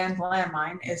of a banned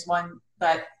landmine is one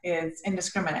that is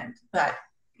indiscriminate, that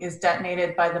is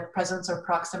detonated by the presence or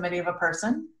proximity of a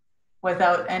person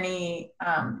without any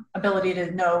ability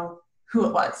to know who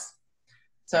it was.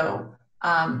 So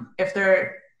if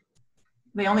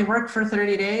they only work for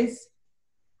 30 days,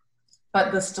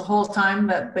 but this whole time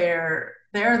that they're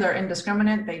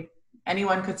indiscriminate,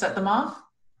 anyone could set them off,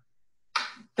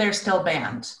 they're still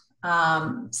banned.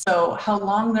 So how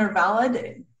long they're valid,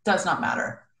 it does not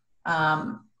matter.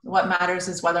 What matters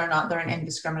is whether or not they're an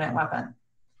indiscriminate weapon.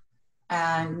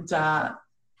 And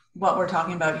what we're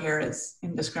talking about here is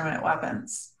indiscriminate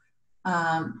weapons.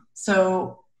 But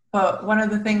one of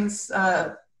the things,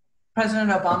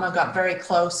 President Obama got very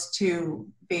close to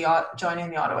joining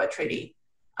the Ottawa Treaty.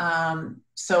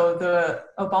 So the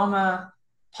Obama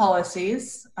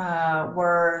policies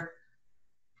were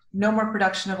no more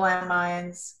production of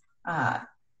landmines,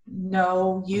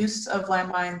 no use of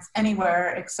landmines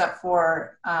anywhere except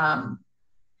for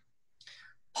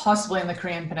possibly in the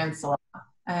Korean Peninsula.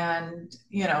 And,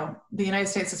 you know, the United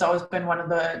States has always been one of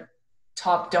the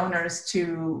top donors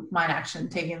to Mine Action,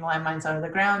 taking landmines out of the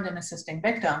ground and assisting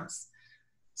victims.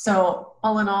 So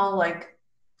all in all, like,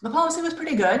 the policy was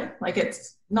pretty good. Like,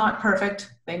 it's not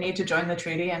perfect. They need to join the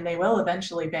treaty, and they will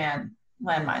eventually ban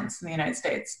landmines in the United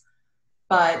States.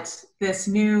 But this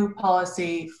new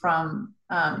policy from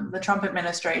the Trump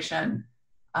administration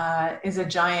is a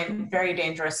giant, very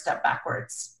dangerous step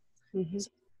backwards. Mm-hmm. So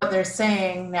what they're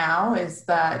saying now is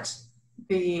that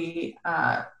the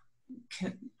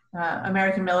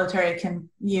American military can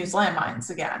use landmines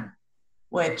again,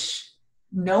 which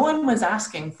no one was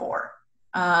asking for.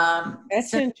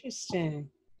 That's interesting.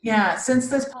 Yeah, since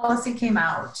this policy came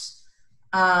out,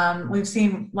 we've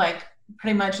seen like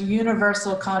pretty much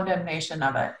universal condemnation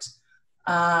of it.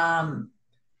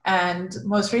 And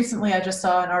most recently, I just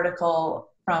saw an article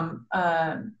from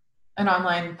an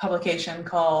online publication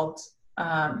called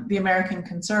The American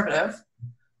Conservative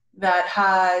that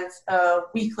has a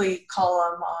weekly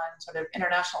column on sort of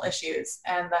international issues.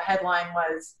 And the headline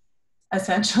was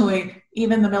essentially,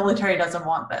 even the military doesn't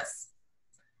want this.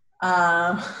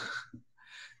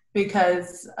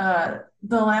 Because the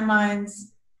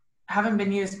landmines haven't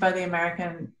been used by the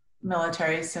American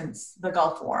military since the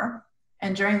Gulf War.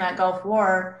 And during that Gulf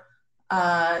War,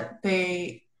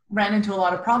 they ran into a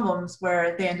lot of problems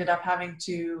where they ended up having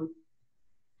to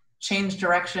change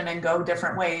direction and go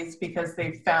different ways because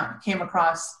they came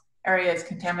across areas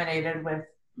contaminated with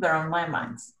their own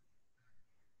landmines.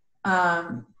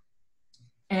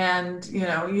 And, you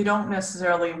know, you don't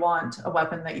necessarily want a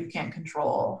weapon that you can't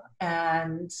control.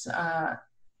 And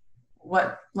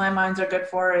what landmines are good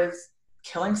for is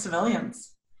killing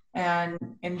civilians and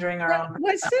injuring our own.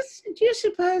 Do you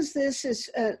suppose this is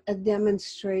a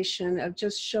demonstration of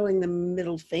just showing the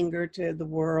middle finger to the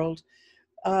world?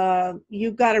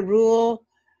 You've got a rule,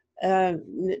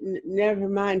 never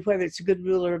mind whether it's a good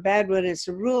rule or a bad one, it's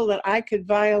a rule that I could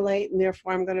violate, and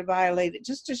therefore I'm going to violate it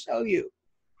just to show you.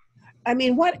 I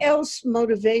mean, what else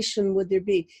motivation would there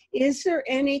be? Is there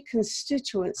any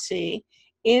constituency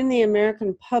in the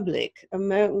American public,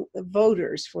 among the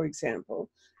voters, for example,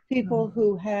 people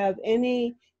who have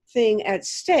anything at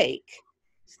stake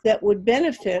that would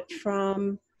benefit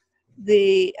from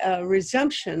the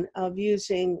resumption of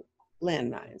using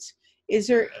landmines? Is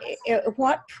there,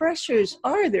 what pressures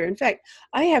are there? In fact,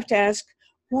 I have to ask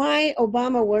why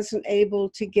Obama wasn't able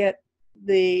to get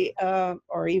the,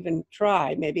 or even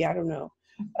try, maybe, I don't know,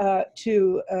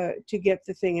 to get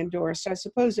the thing endorsed. I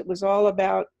suppose it was all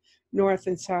about North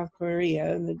and South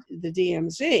Korea and the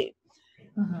DMZ.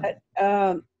 But,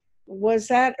 was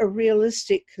that a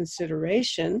realistic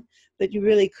consideration that you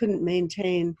really couldn't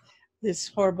maintain this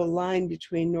horrible line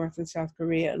between North and South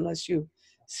Korea unless you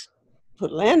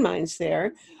put landmines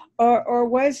there? Or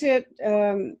was it,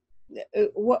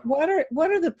 what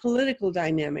are the political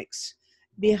dynamics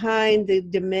behind the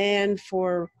demand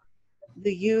for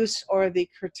the use or the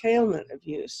curtailment of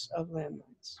use of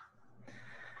landmines?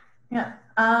 Yeah,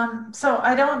 so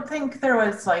I don't think there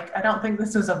was I don't think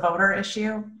this was a voter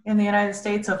issue in the United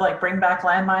States of bring back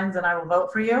landmines and I will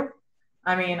vote for you.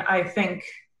 I mean, I think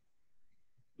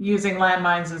using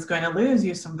landmines is going to lose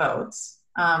you some votes.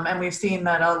 And we've seen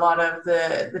that a lot of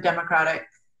the Democratic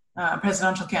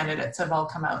presidential candidates have all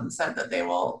come out and said that they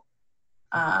will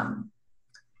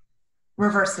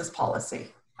reverse this policy.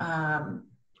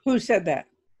 Who said that?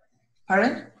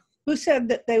 Pardon? Who said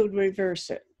that they would reverse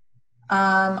it?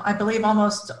 I believe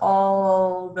almost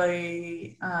all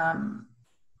the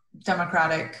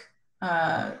Democratic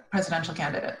presidential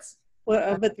candidates.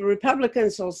 Well, but the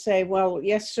Republicans will say, well,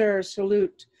 yes, sir,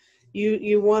 salute.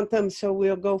 You want them, so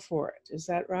we'll go for it. Is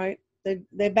that right?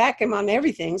 They back him on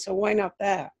everything, so why not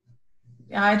that?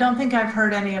 Yeah, I don't think I've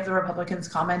heard any of the Republicans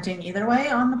commenting either way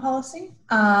on the policy.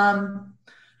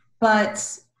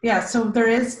 But yeah, so there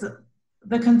is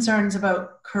the concerns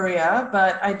about Korea,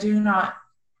 but I do not,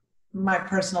 my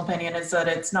personal opinion is that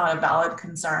it's not a valid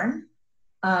concern.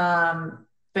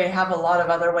 They have a lot of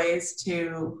other ways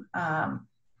to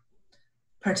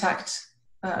protect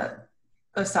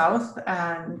the South,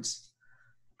 and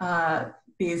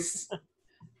these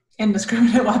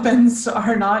indiscriminate weapons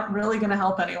are not really going to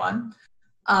help anyone.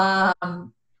 But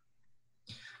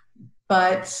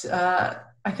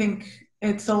I think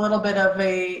it's a little bit of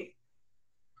a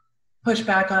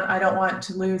pushback on I don't want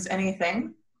to lose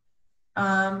anything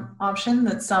option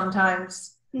that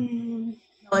sometimes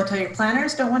military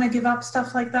planners don't want to give up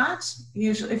stuff like that.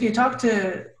 Usually, if you talk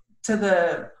to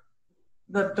the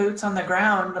boots on the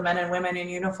ground, the men and women in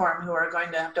uniform who are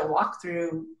going to have to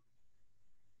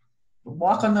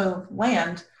walk on the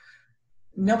land,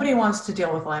 nobody wants to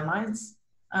deal with landmines.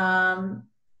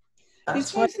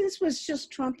 Because this was just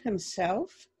Trump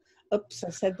himself. Oops, I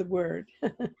said the word.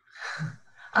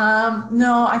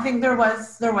 No, I think there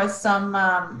was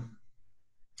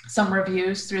some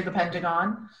reviews through the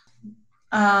Pentagon.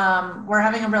 We're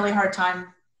having a really hard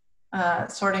time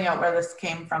sorting out where this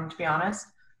came from, to be honest.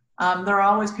 There are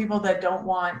always people that don't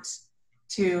want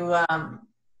to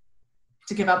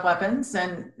give up weapons,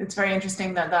 and it's very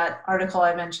interesting that article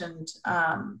I mentioned,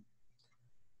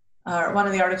 one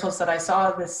of the articles that I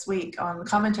saw this week on the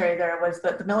commentary there was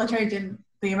that the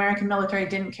American military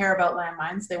didn't care about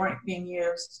landmines. They weren't being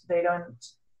used. They don't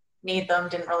need them,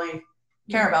 didn't really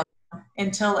care about them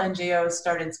until NGOs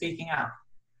started speaking up.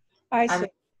 I see.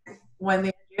 And when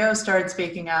the NGOs started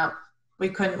speaking up, they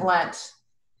couldn't let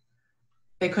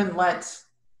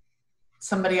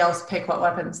somebody else pick what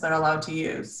weapons they're allowed to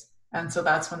use. And so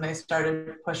that's when they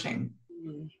started pushing,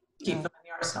 keep them in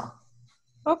the arsenal.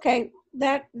 Okay,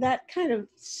 that kind of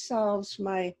solves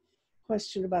my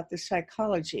question about the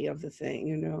psychology of the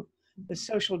thing, the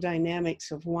social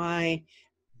dynamics of why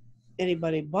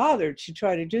anybody bothered to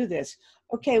try to do this.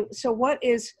 Okay, so what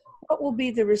will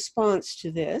be the response to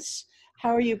this? How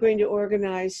are you going to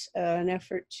organize an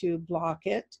effort to block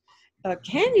it?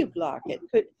 Can you block it?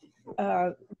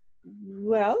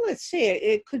 Well, let's see.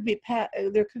 It could be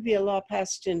there could be a law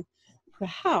passed in the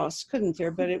House, couldn't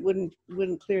there? But it wouldn't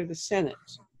clear the Senate,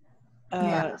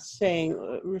 saying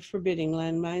forbidding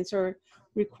landmines or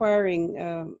requiring.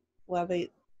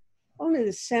 Only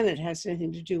the Senate has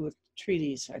anything to do with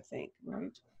treaties, I think,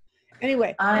 right?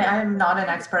 Anyway, I'm not an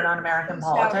expert on American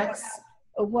politics.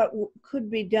 What could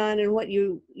be done and what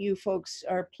you folks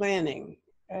are planning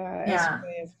as a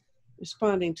way of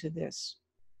responding to this.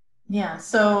 Yeah,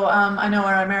 so I know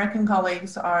our American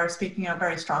colleagues are speaking out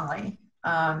very strongly,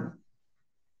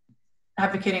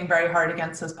 advocating very hard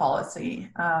against this policy.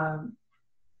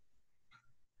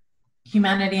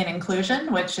 Humanity and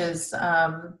Inclusion, which is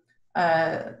an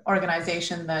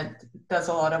organization that does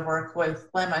a lot of work with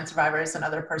landmine survivors and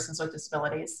other persons with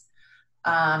disabilities.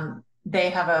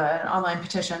 They have an online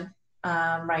petition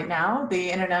right now,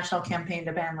 the International Campaign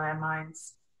to Ban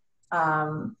Landmines.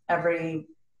 Every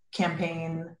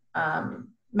campaign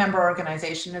member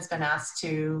organization has been asked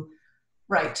to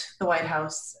write the White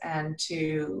House and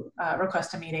to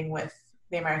request a meeting with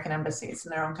the American embassies in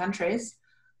their own countries.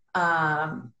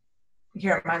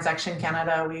 Here at Mines Action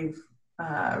Canada, we've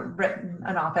written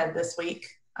an op-ed this week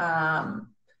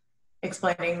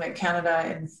explaining that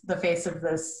Canada, in the face of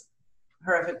this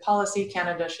horrific policy,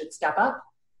 Canada should step up,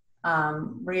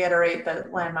 reiterate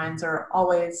that landmines are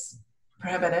always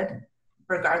prohibited,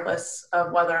 regardless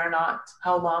of whether or not,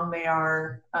 how long they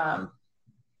are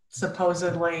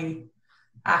supposedly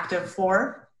active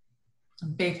for.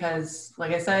 Because,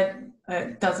 like I said,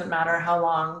 it doesn't matter how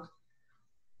long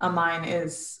a mine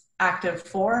is active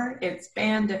for, it's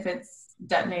banned if it's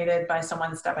detonated by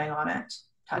someone stepping on it,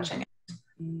 touching it.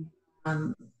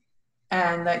 And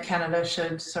that Canada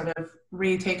should sort of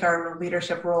retake our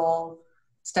leadership role,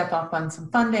 step up on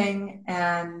some funding,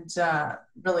 and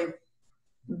really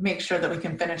make sure that we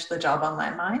can finish the job on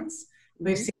landmines.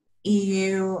 We've seen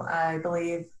EU, I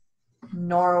believe,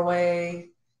 Norway,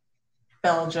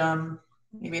 Belgium,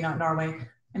 maybe not Norway.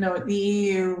 I know the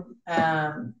EU,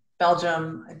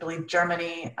 Belgium, I believe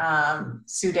Germany,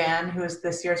 Sudan, who is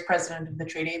this year's president of the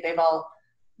treaty, they've all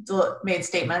made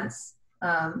statements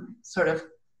sort of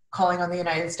calling on the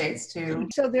United States to...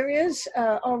 So there is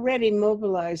already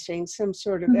mobilizing some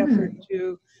sort of effort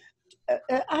to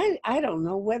I don't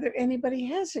know whether anybody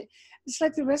has it. It's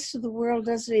like the rest of the world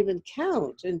doesn't even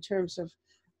count in terms of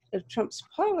Trump's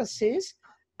policies.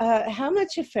 How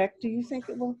much effect do you think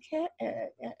it will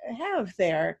have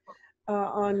there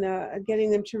on getting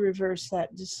them to reverse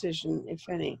that decision, if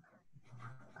any?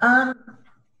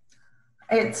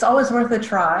 It's always worth a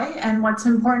try. And what's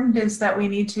important is that we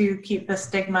need to keep the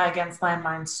stigma against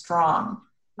landmines strong.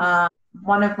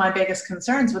 One of my biggest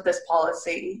concerns with this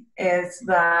policy is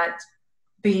that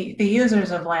the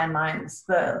users of landmines,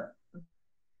 the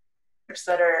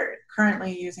that are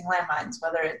currently using landmines,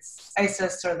 whether it's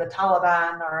ISIS or the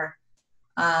Taliban or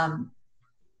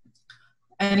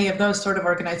any of those sort of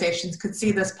organizations, could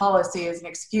see this policy as an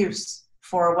excuse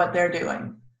for what they're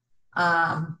doing.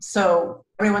 So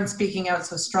everyone speaking out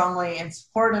so strongly in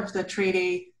support of the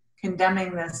treaty,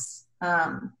 condemning this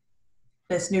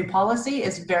this new policy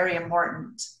is very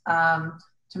important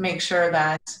to make sure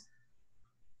that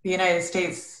the United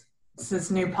States'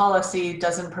 new policy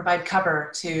doesn't provide cover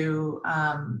to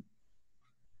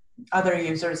other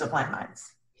users of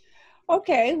landmines.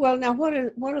 Okay, well now what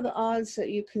are the odds that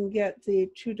you can get the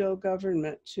Trudeau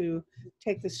government to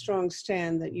take the strong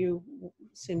stand that you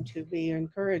seem to be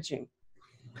encouraging?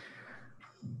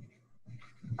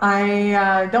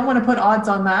 I don't want to put odds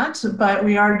on that, but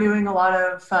we are doing a lot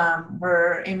of,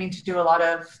 we're aiming to do a lot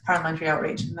of parliamentary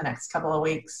outreach in the next couple of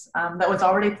weeks. That was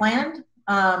already planned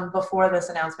before this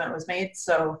announcement was made.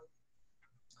 So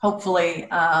hopefully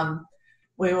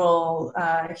we will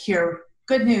hear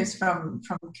good news from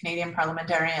Canadian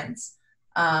parliamentarians.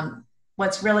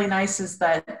 What's really nice is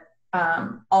that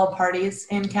all parties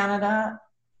in Canada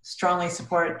strongly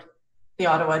support the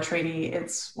Ottawa Treaty.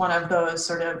 It's one of those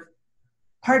sort of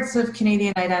parts of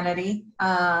Canadian identity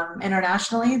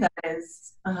internationally that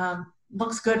is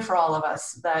looks good for all of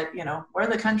us, that, you know, we're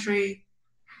the country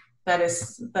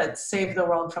that saved the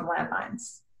world from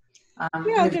landmines.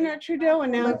 Yeah, you know, Trudeau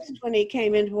announced when he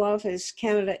came into office,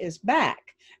 Canada is back,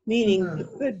 meaning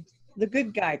the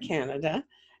good guy Canada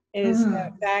is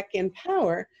back in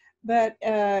power. But,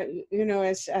 you know,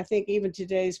 as I think even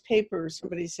today's paper,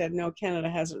 somebody said, no,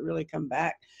 Canada hasn't really come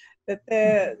back. But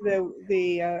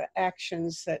the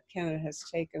actions that Canada has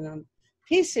taken on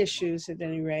peace issues, at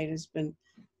any rate, has been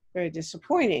very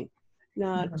disappointing.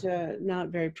 Not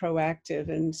very proactive,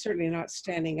 and certainly not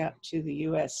standing up to the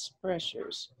U.S.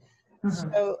 pressures.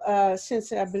 So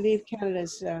since I believe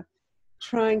Canada's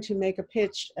trying to make a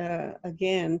pitch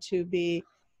again to be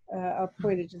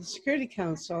appointed to the Security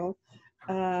Council,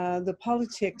 the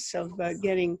politics of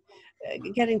getting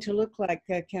to look like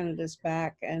Canada's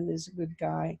back and is a good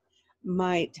guy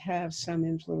might have some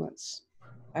influence,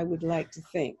 I would like to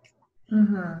think.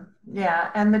 Yeah,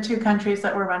 and the two countries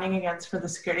that we're running against for the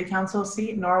Security Council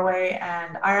seat, Norway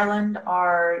and Ireland,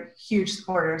 are huge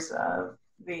supporters of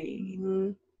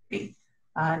the treaty.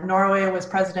 Norway was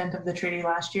president of the treaty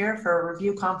last year for a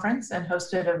review conference and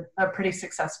hosted a pretty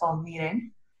successful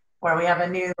meeting where we have a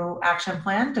new action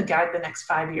plan to guide the next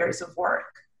 5 years of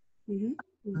work.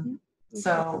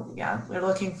 So yeah, we're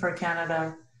looking for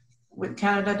Canada.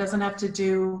 Canada doesn't have to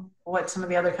do what some of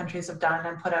the other countries have done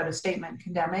and put out a statement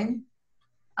condemning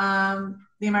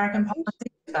the American policy.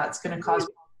 That's going to cause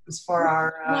problems for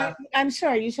our... I'm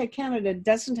sorry, you said Canada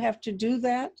doesn't have to do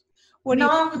that?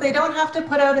 No, they don't have to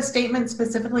put out a statement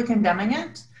specifically condemning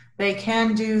it. They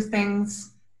can do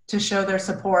things to show their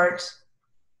support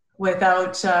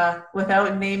without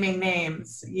naming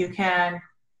names. You can...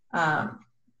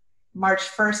 March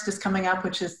 1st is coming up,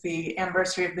 which is the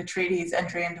anniversary of the treaty's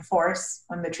entry into force,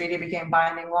 when the treaty became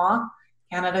binding law.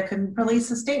 Canada can release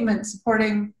a statement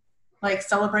supporting, like,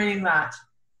 celebrating that.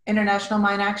 International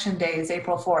Mine Action Day is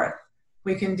April 4th.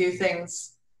 We can do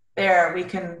things there. We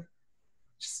can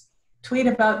just tweet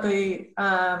about the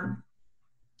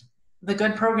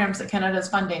good programs that Canada is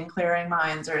funding, clearing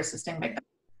mines or assisting victims.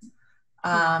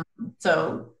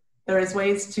 So there is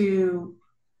ways to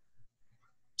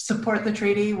support the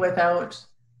treaty without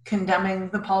condemning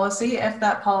the policy if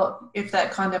that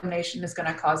condemnation is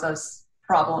going to cause us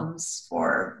problems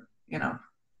for, you know,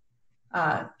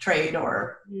 trade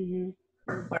or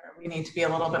where we need to be a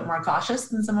little bit more cautious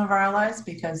than some of our allies,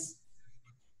 because,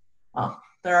 well,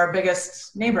 they're our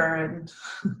biggest neighbor, and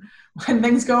when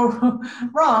things go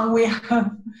wrong,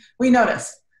 we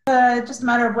notice. Just a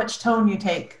matter of which tone you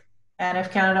take, and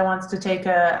if Canada wants to take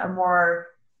a more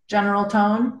general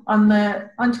tone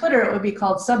on Twitter, it would be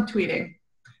called subtweeting,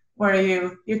 where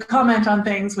you comment on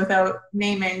things without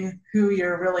naming who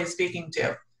you're really speaking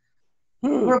to.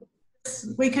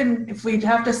 We can, if we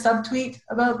have to subtweet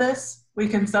about this, we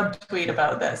can subtweet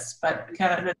about this, but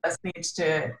Canada just needs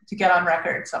to get on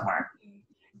record somewhere.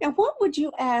 Now, what would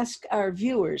you ask our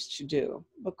viewers to do?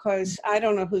 Because I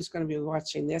don't know who's going to be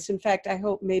watching this. In fact, I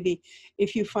hope maybe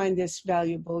if you find this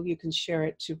valuable, you can share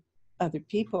it to other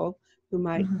people who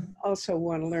might also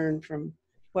want to learn from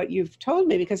what you've told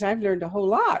me, because I've learned a whole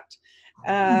lot.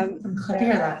 I'm glad to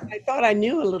hear that. I thought I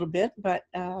knew a little bit, but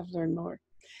I've learned more.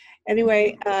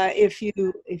 Anyway,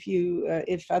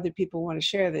 if other people want to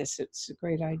share this, it's a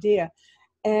great idea.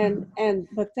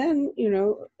 But then, you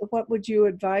know, what would you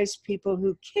advise people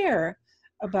who care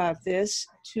about this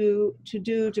to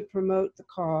do to promote the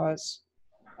cause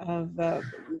of the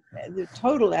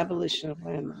total abolition of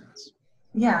landmines?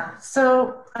 Yeah,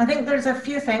 so I think there's a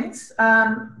few things.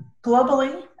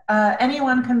 Globally,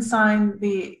 anyone can sign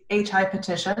the HI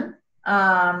petition.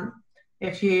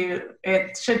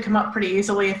 It should come up pretty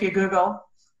easily if you Google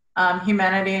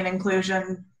Humanity and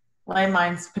Inclusion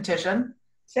Landmines petition.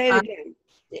 Say it again.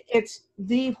 It's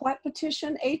the what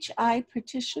petition? HI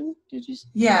petition? Did you say?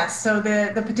 Yeah, so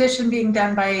the petition being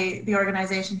done by the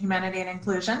organization Humanity and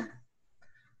Inclusion.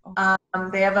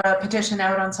 They have a petition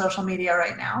out on social media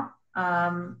right now.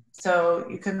 So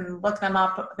you can look them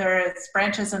up. There's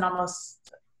branches in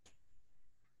almost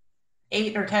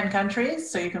 8 or 10 countries.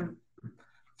 So you can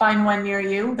find one near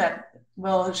you that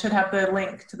should have the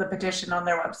link to the petition on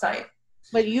their website.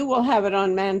 But you will have it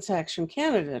on Men's Action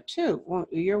Canada too,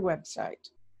 won't you? Your website.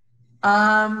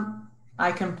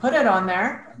 I can put it on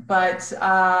there, but it's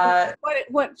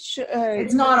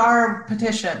not our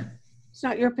petition. It's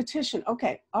not your petition.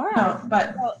 Okay, all right. No,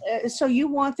 but so you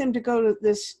want them to go to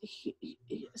this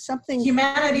something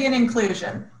Humanity and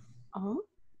Inclusion. Oh,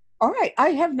 all right. I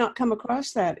have not come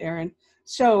across that, Erin.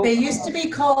 So they used to be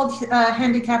called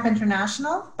Handicap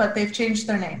International, but they've changed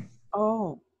their name.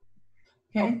 Oh,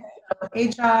 okay. So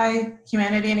HI,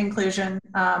 Humanity and Inclusion.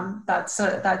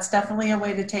 That's definitely a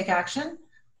way to take action.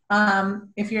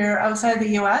 If you're outside the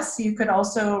U.S., you could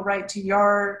also write to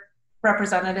your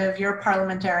representative, your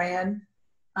parliamentarian,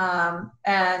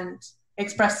 and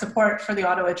express support for the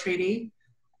Ottawa Treaty.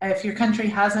 If your country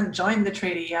hasn't joined the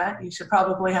treaty yet, you should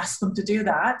probably ask them to do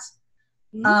that.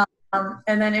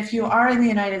 And then if you are in the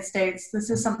United States, this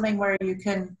is something where you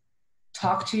can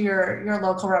talk to your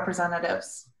local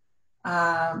representatives.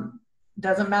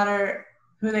 Doesn't matter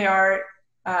who they are,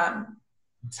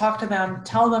 talk to them,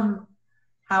 tell them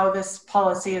how this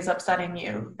policy is upsetting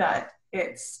you, that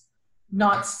it's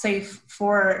not safe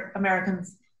for American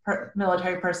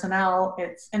military personnel,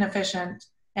 it's inefficient,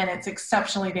 and it's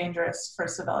exceptionally dangerous for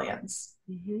civilians.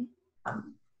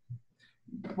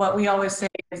 What we always say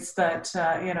is that,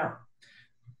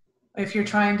 if you're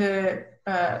trying to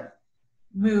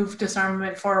move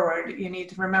disarmament forward, you need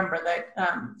to remember that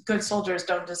good soldiers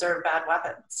don't deserve bad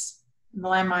weapons. The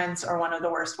landmines are one of the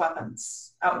worst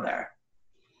weapons out there.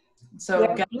 So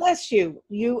well, bless you.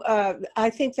 I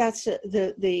think that's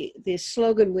the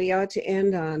slogan we ought to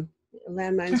end on.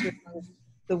 Landmines are one of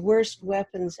the worst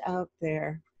weapons out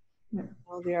there. Yeah.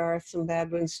 Well, there are some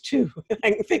bad ones too.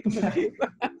 I can think of a few,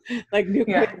 like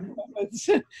nuclear weapons.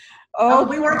 Oh,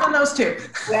 we work on those too.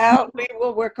 Well, we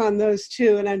will work on those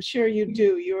too, and I'm sure you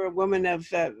do. You're a woman of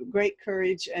great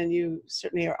courage, and you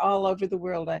certainly are all over the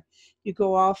world. You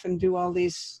go off and do all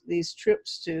these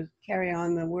trips to carry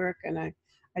on the work, and I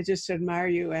just admire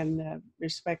you and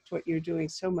respect what you're doing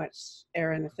so much,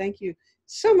 Erin. Thank you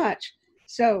so much.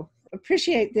 So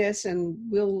appreciate this, and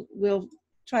we'll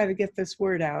try to get this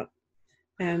word out.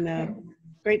 And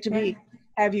great to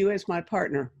have you as my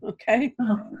partner. Okay.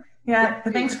 Yeah.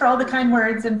 Thanks for all the kind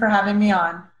words and for having me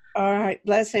on. All right.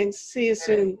 Blessings. See you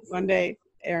soon one day,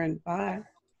 Erin. Bye.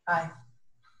 Bye.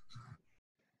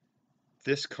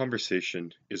 This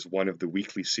conversation is one of the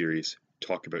weekly series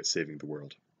Talk About Saving the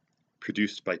World,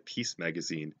 produced by Peace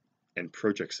Magazine and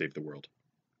Project Save the World.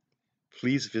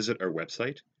 Please visit our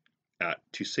website at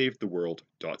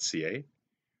tosavetheworld.ca,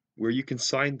 where you can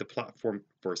sign the Platform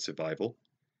for Survival,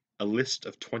 a list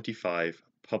of 25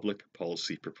 public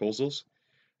policy proposals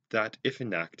that, if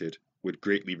enacted, would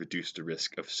greatly reduce the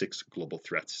risk of 6 global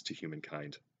threats to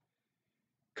humankind.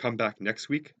 Come back next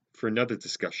week for another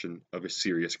discussion of a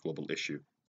serious global issue.